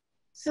they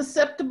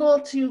susceptible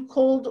to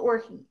cold or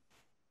heat?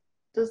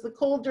 Does the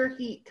cold or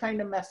heat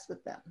kind of mess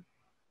with them?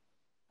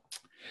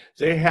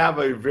 They have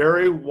a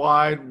very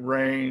wide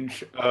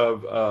range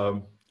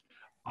of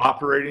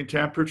operating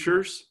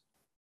temperatures.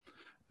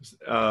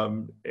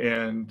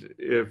 And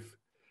if,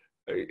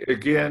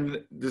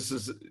 again, this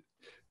is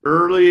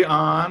early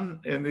on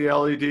in the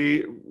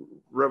LED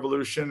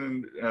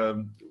revolution,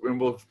 and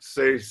we'll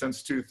say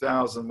since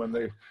 2000 when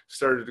they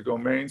started to go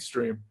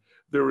mainstream,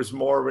 there was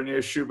more of an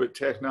issue. But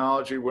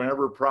technology,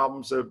 whenever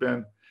problems have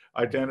been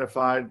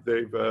identified,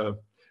 the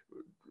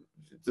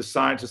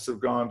scientists have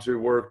gone to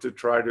work to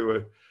try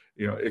to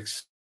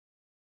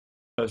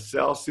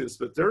Celsius,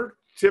 but they're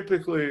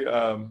typically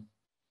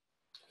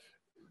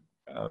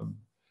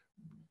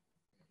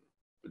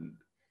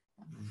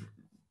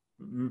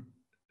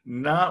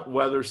not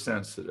weather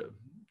sensitive.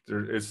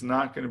 It's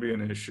not going to be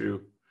an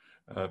issue,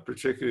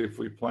 particularly if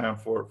we plan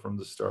for it from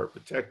the start.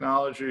 But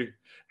technology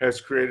has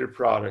created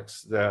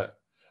products that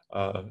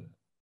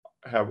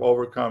have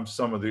overcome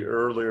some of the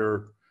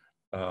earlier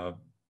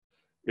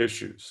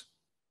issues.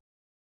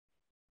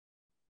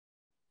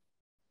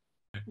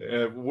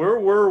 Where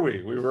were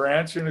we? We were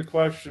answering a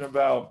question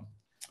about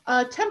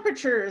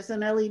temperatures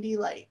and LED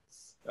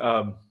lights.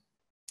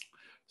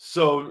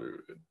 So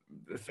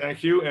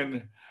thank you.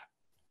 And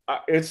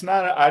it's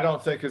not, I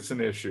don't think it's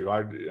an issue.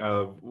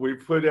 We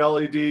put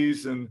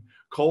LEDs in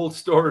cold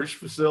storage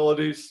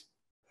facilities.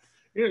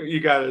 You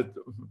got to,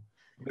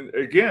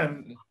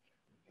 again,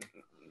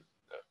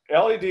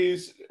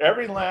 LEDs,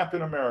 every lamp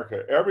in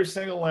America, every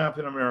single lamp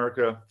in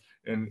America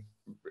and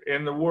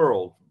in the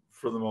world,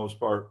 for the most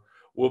part,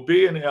 will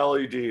be an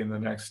LED in the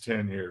next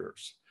 10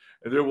 years.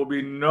 And there will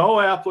be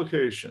no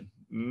application,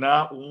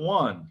 not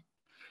one,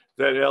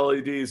 that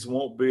LEDs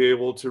won't be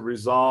able to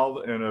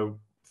resolve in a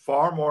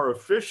far more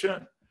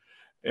efficient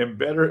and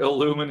better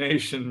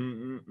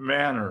illumination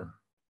manner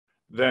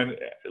than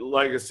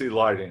legacy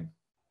lighting.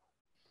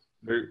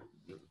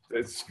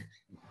 It's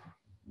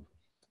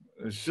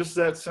just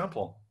that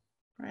simple.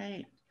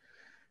 Right.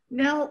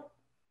 Now,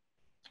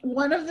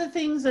 one of the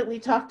things that we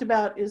talked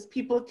about is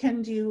people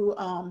can do,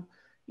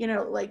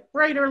 like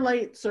brighter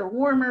lights or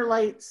warmer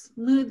lights,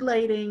 mood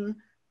lighting.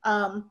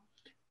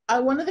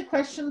 One of the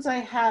questions I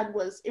had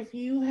was if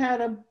you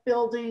had a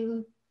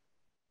building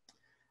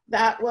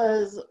that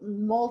was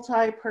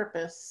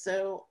multi-purpose,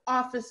 so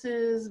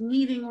offices,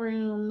 meeting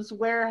rooms,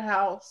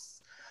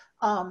 warehouse,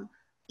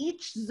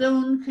 each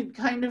zone could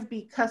kind of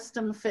be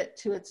custom fit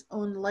to its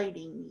own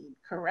lighting need,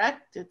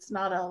 correct? It's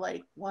not a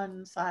like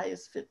one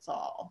size fits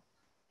all.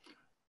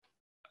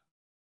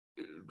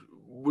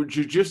 Would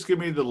you just give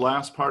me the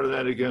last part of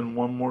that again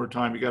one more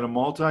time? You got a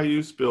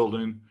multi-use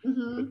building.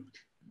 Mm-hmm.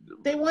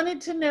 They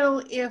wanted to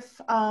know if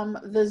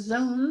the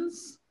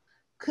zones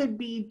could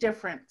be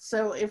different.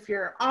 So if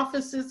your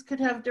offices could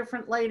have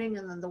different lighting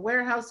and then the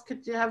warehouse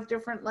could have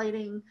different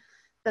lighting,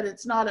 that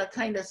it's not a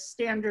kind of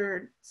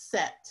standard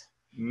set.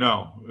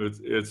 No,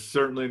 it's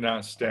certainly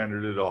not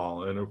standard at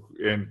all.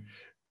 And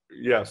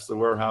yes, the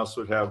warehouse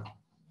would have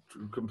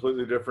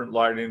completely different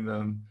lighting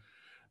than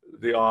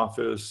the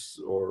office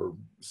or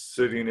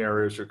sitting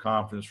areas or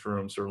conference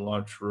rooms or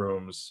lunch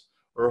rooms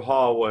or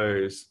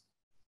hallways.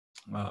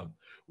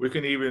 We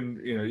can even,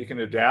 you can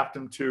adapt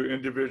them to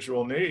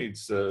individual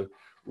needs.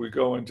 We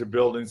go into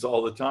buildings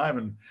all the time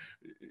and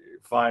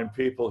find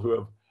people who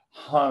have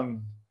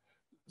hung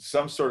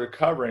some sort of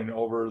covering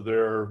over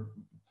the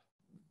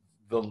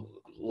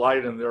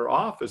light in their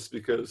office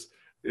because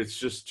it's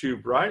just too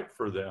bright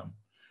for them.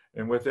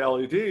 And with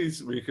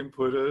LEDs, we can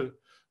put a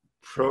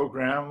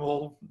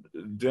programmable,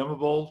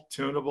 dimmable,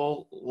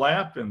 tunable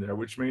lamp in there,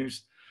 which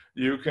means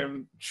you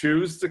can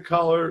choose the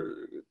color,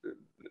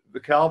 the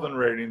Kelvin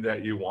rating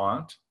that you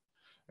want,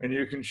 and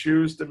you can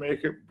choose to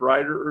make it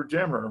brighter or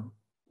dimmer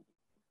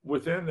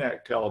within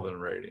that Kelvin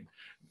rating.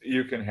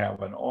 You can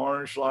have an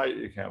orange light,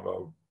 you can have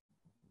a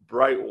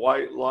bright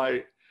white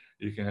light,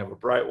 you can have a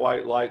bright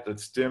white light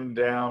that's dimmed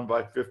down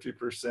by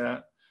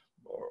 50%,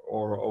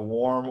 or a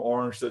warm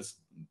orange that's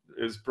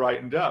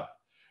brightened up.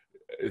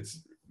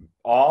 It's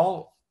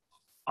all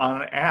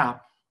on an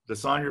app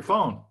that's on your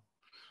phone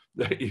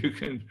that you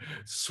can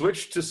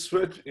switch,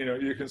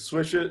 you can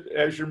switch it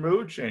as your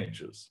mood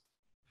changes.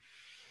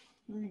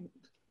 Right.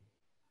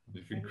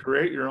 You can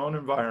create your own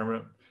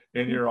environment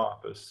in your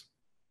office.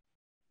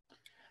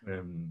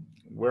 And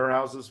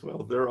warehouses,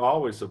 well, they're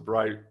always a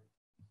bright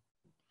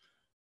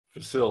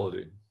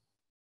facility.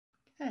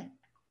 Okay,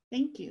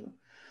 thank you.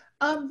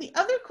 The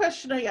other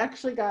question, I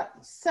actually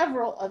got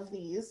several of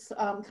these,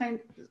 kind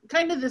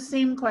of the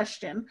same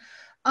question.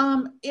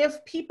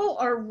 If people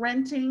are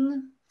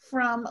renting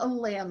from a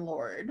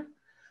landlord,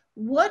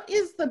 what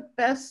is the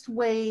best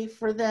way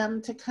for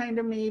them to kind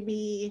of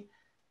maybe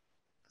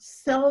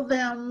sell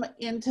them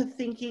into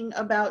thinking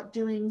about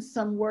doing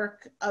some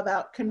work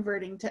about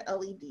converting to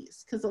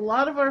LEDs? Because a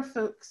lot of our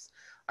folks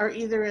are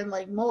either in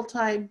like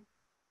multi-office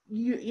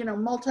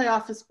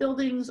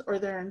buildings, or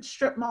they're in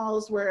strip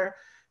malls where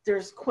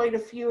there's quite a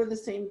few of the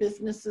same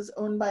businesses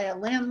owned by a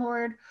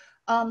landlord.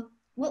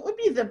 What would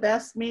be the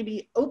best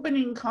maybe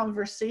opening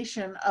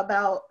conversation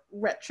about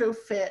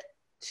retrofit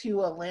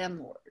to a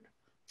landlord?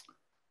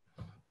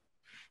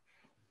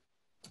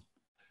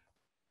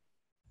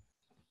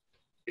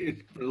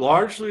 It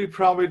largely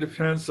probably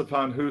depends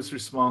upon who's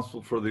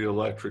responsible for the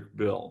electric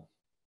bill.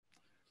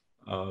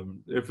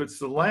 If it's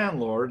the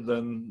landlord,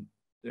 then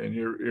and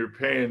you're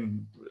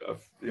paying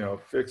a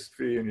fixed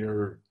fee in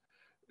your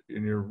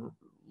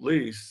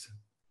least,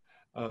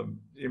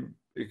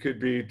 it could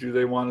be, do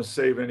they want to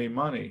save any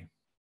money?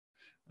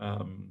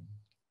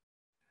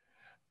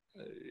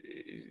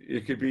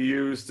 It could be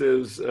used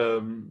as,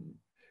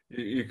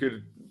 you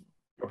could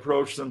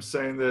approach them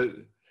saying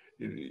that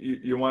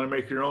you want to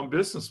make your own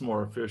business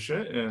more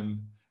efficient, and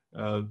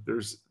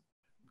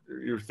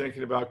you're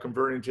thinking about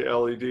converting to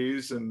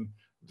LEDs, and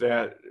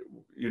that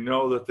you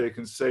know that they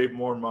can save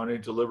more money,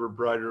 deliver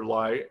brighter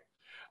light.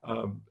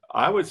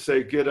 I would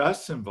say get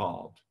us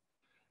involved.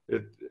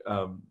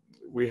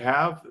 We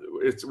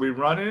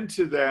run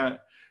into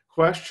that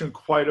question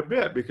quite a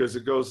bit because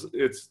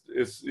it's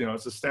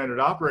a standard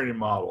operating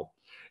model,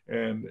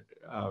 and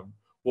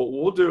what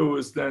we'll do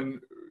is then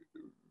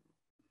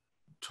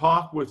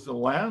talk with the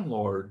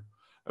landlord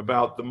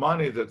about the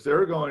money that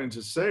they're going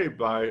to save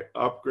by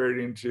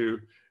upgrading to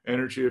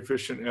energy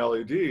efficient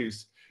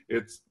LEDs.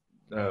 It's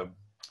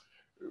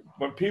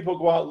when people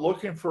go out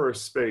looking for a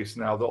space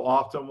now, they'll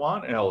often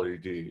want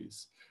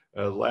LEDs.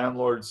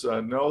 Landlords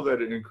know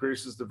that it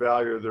increases the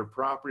value of their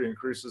property,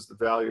 increases the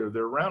value of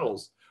their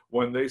rentals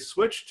when they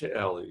switch to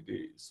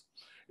LEDs.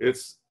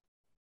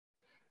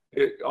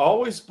 It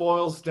always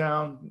boils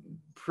down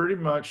pretty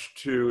much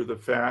to the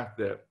fact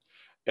that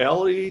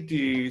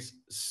LEDs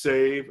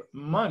save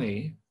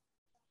money.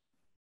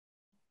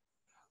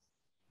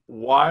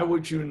 Why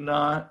would you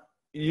not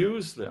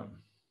use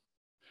them?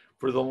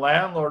 For the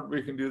landlord,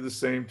 we can do the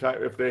same type.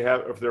 If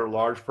they're a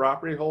large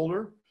property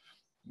holder,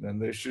 then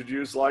they should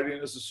use lighting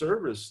as a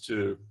service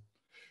to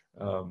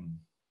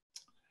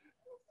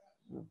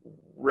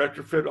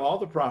retrofit all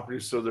the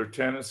properties so their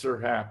tenants are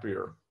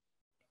happier.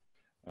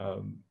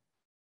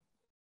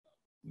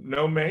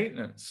 No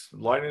maintenance.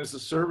 Lighting as a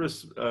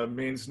service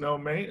means no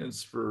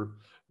maintenance for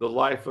the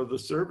life of the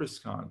service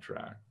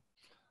contract.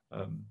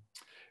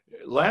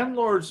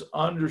 Landlords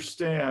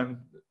understand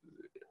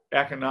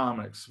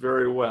economics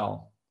very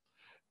well,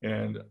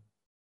 and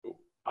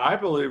I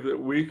believe that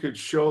we could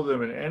show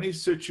them in any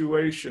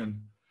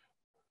situation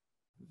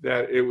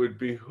that it would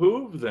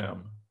behoove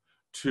them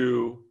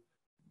to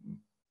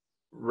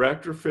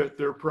retrofit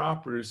their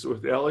properties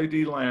with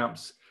LED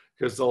lamps,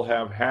 because they'll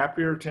have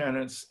happier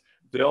tenants.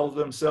 They'll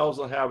themselves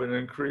will have an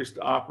increased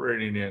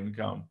operating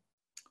income.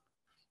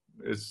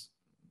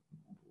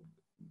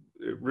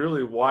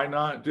 Really, why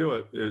not do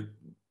it? It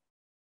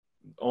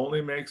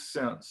only makes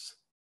sense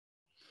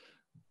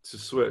to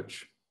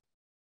switch.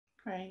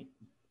 Right.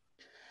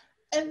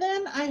 And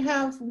then I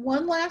have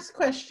one last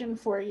question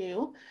for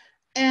you.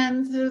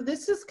 And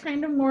this is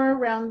kind of more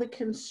around the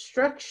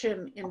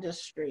construction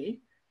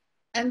industry.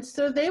 And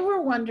so they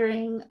were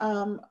wondering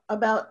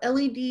about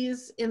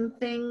LEDs in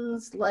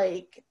things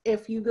like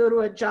if you go to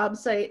a job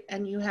site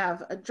and you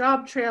have a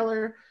job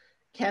trailer,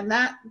 can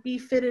that be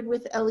fitted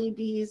with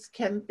LEDs?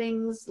 Can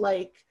things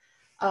like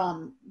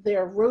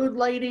their road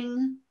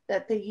lighting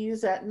that they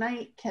use at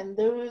night, can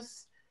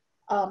those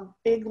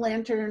big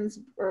lanterns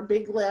or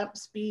big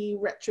lamps be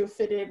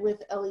retrofitted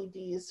with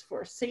LEDs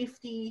for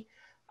safety?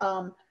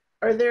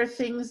 Are there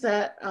things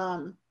that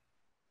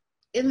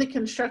in the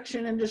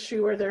construction industry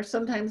where they're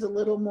sometimes a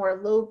little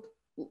more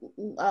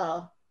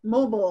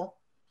mobile,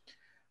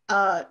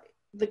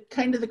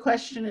 the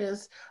question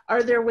is,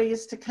 are there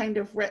ways to kind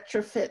of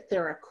retrofit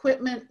their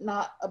equipment,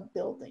 not a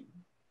building?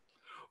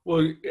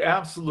 Well,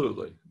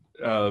 absolutely,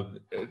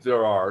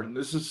 there are. And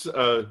this is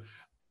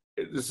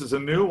a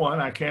new one.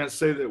 I can't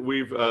say that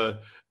we've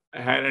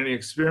had any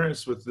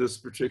experience with this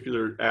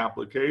particular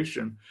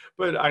application,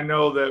 but I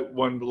know that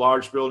when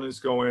large buildings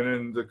go in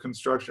and the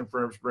construction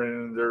firms bring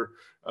in their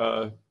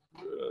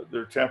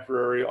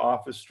temporary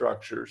office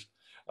structures,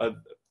 I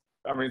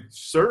mean,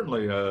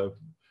 certainly,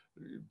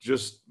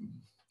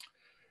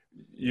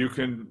 you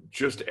can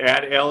just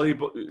add LED,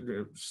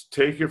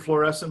 take your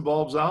fluorescent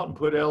bulbs out and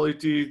put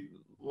LED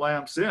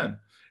lamps in.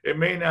 It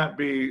may not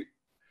be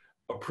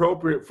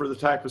appropriate for the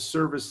type of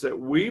service that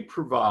we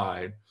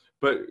provide,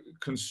 but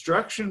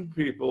construction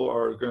people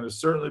are going to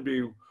certainly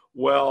be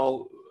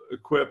well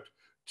equipped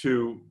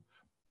to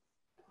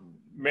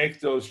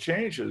make those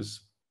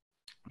changes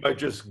by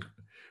just,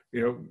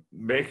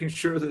 making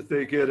sure that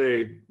they get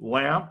a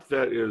lamp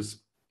that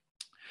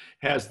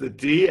has the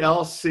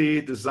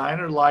DLC,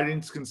 Designer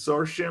Lighting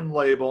Consortium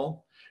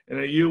label, and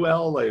a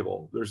UL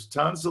label. There's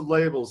tons of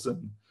labels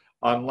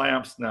on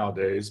lamps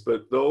nowadays,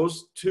 but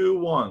those two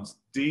ones,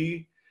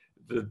 the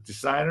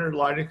Designer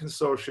Lighting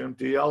Consortium,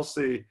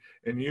 DLC,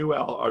 and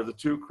UL are the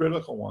two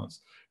critical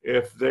ones.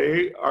 If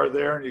they are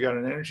there and you got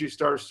an Energy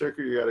Star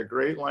sticker, you got a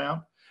great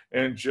lamp,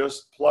 and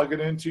just plug it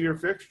into your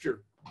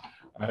fixture.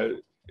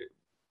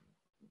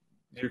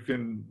 You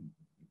can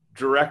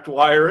direct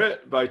wire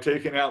it by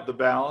taking out the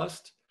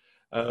ballast,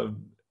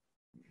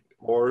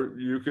 or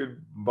you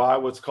could buy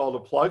what's called a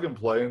plug and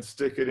play and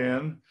stick it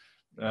in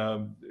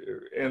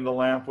the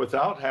lamp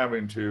without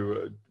having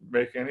to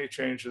make any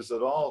changes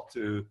at all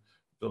to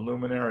the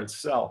luminaire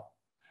itself.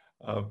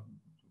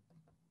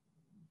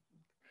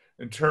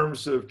 In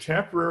terms of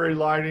temporary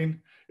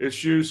lighting,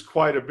 it's used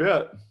quite a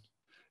bit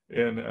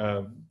in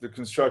the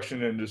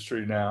construction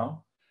industry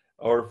now,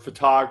 or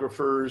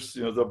photographers,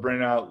 they'll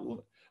bring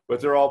out, but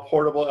they're all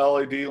portable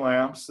LED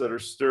lamps that are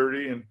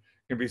sturdy and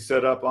can be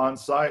set up on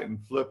site and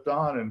flipped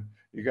on, and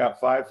you got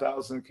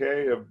 5,000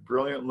 K of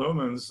brilliant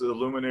lumens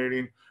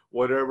illuminating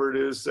whatever it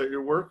is that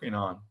you're working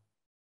on.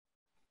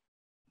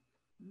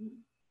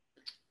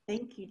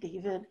 Thank you,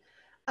 David.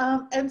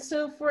 And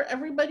so for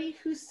everybody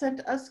who sent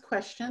us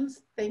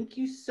questions, thank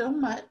you so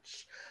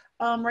much.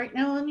 Right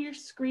now on your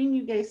screen,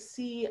 you guys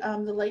see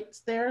the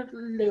Lights There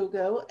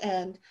logo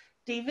and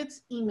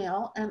David's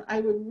email. And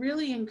I would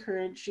really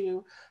encourage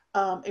you,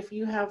 if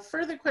you have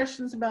further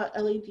questions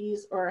about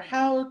LEDs or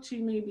how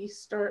to maybe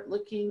start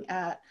looking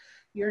at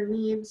your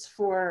needs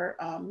for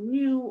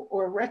new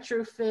or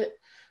retrofit,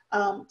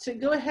 to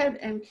go ahead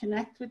and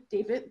connect with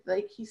David.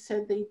 Like he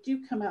said, they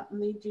do come out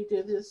and they do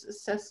these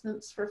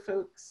assessments for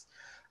folks,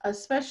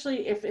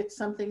 especially if it's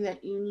something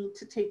that you need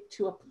to take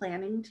to a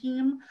planning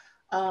team.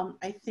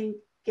 I think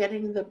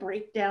getting the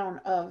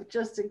breakdown of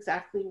just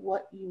exactly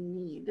what you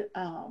need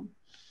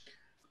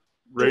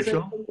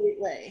Rachel? is a great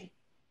way.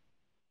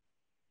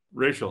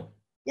 Rachel?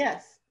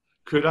 Yes.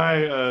 Could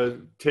I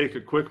take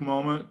a quick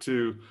moment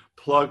to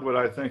plug what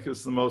I think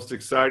is the most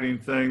exciting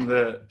thing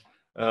that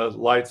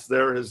Lights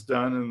There has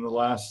done in the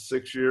last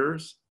 6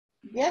 years?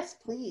 Yes,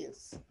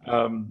 please.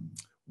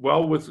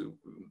 Well,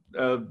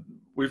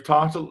 we've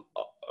talked a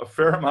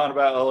fair amount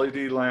about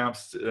LED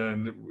lamps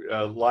and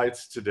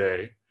lights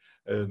today,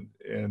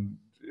 and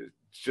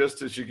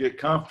just as you get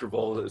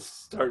comfortable, it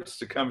starts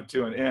to come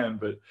to an end.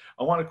 But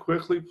I want to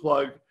quickly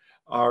plug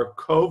our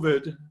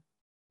COVID-19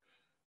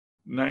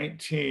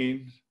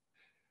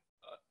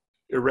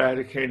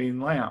 eradicating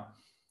lamp.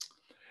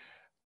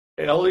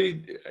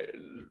 LED,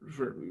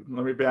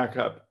 let me back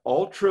up.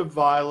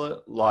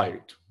 Ultraviolet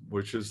light,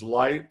 which is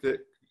light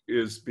that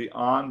is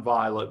beyond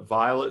violet.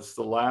 Violet's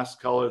the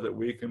last color that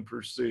we can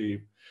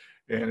perceive,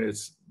 and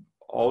it's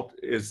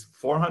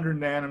 400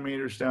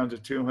 nanometers down to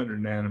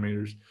 200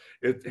 nanometers.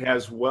 It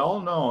has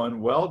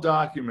well-known,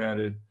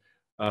 well-documented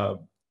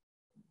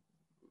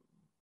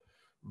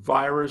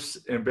virus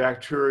and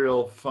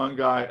bacterial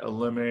fungi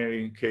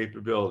eliminating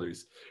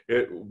capabilities.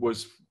 It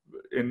was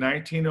in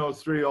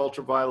 1903,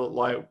 ultraviolet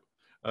light,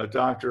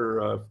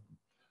 Dr.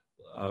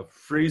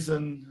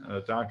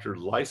 Friesen, Dr.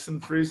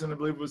 Lysen Friesen, I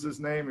believe was his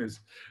name,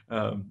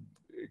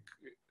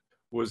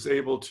 was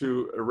able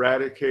to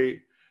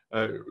eradicate,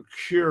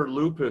 cure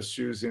lupus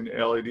using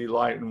LED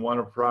light and won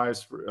a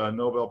prize for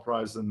Nobel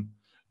Prize in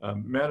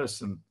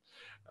medicine.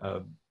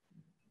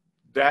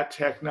 That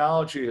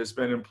technology has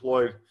been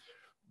employed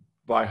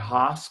by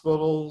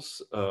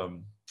hospitals.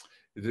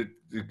 The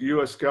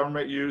US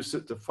government used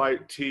it to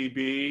fight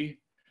TB,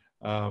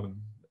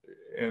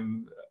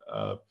 and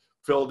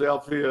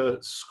Philadelphia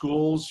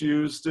schools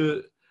used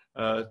it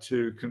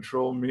to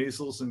control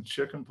measles and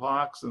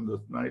chickenpox in the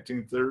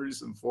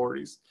 1930s and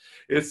 40s.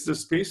 It's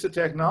this piece of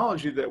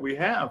technology that we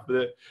have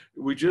that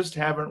we just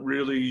haven't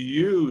really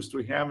used.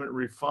 We haven't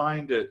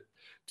refined it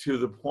to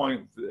the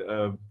point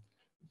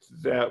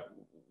that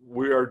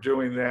we are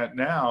doing that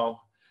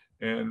now.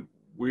 And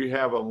we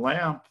have a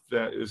lamp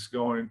that is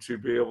going to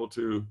be able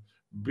to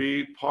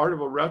be part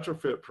of a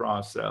retrofit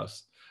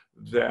process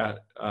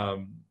that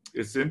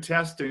it's in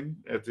testing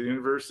at the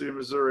University of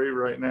Missouri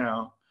right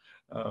now,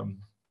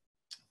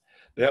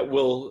 that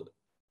will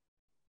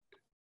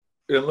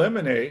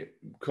eliminate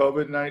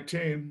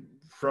COVID-19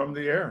 from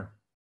the air.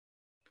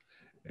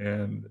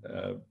 And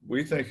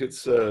we think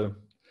it's a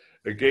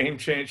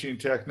game-changing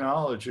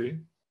technology,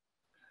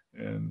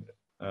 and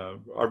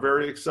are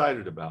very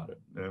excited about it,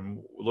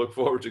 and look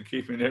forward to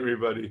keeping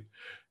everybody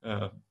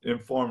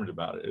informed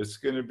about it. It's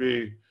going to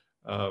be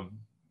a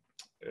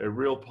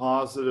real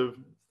positive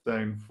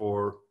thing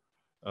for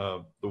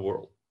the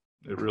world.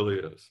 It really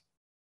is.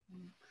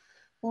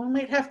 Well, we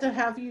might have to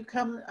have you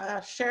come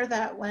share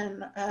that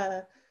when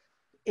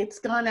it's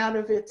gone out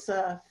of its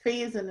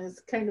phase and has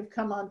kind of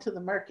come onto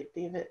the market,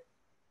 David.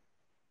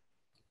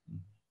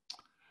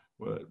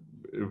 Well,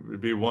 it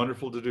would be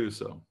wonderful to do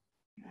so.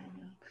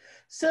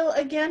 So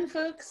again,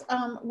 folks,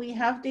 we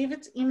have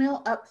David's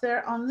email up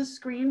there on the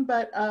screen,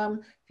 but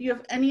if you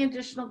have any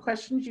additional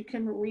questions, you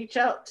can reach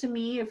out to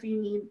me if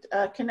you need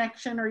a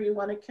connection or you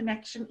want a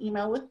connection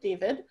email with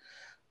David.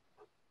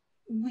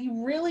 We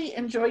really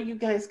enjoy you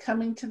guys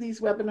coming to these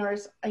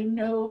webinars. I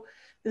know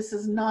this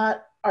is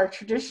not our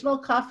traditional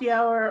coffee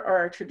hour or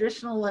our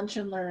traditional lunch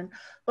and learn,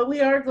 but we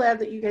are glad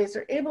that you guys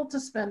are able to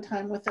spend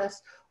time with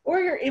us,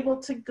 or you're able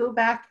to go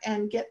back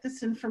and get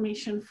this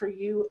information for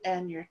you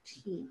and your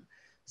team.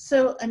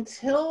 So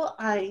until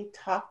I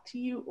talk to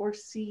you or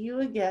see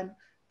you again,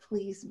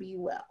 please be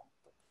well.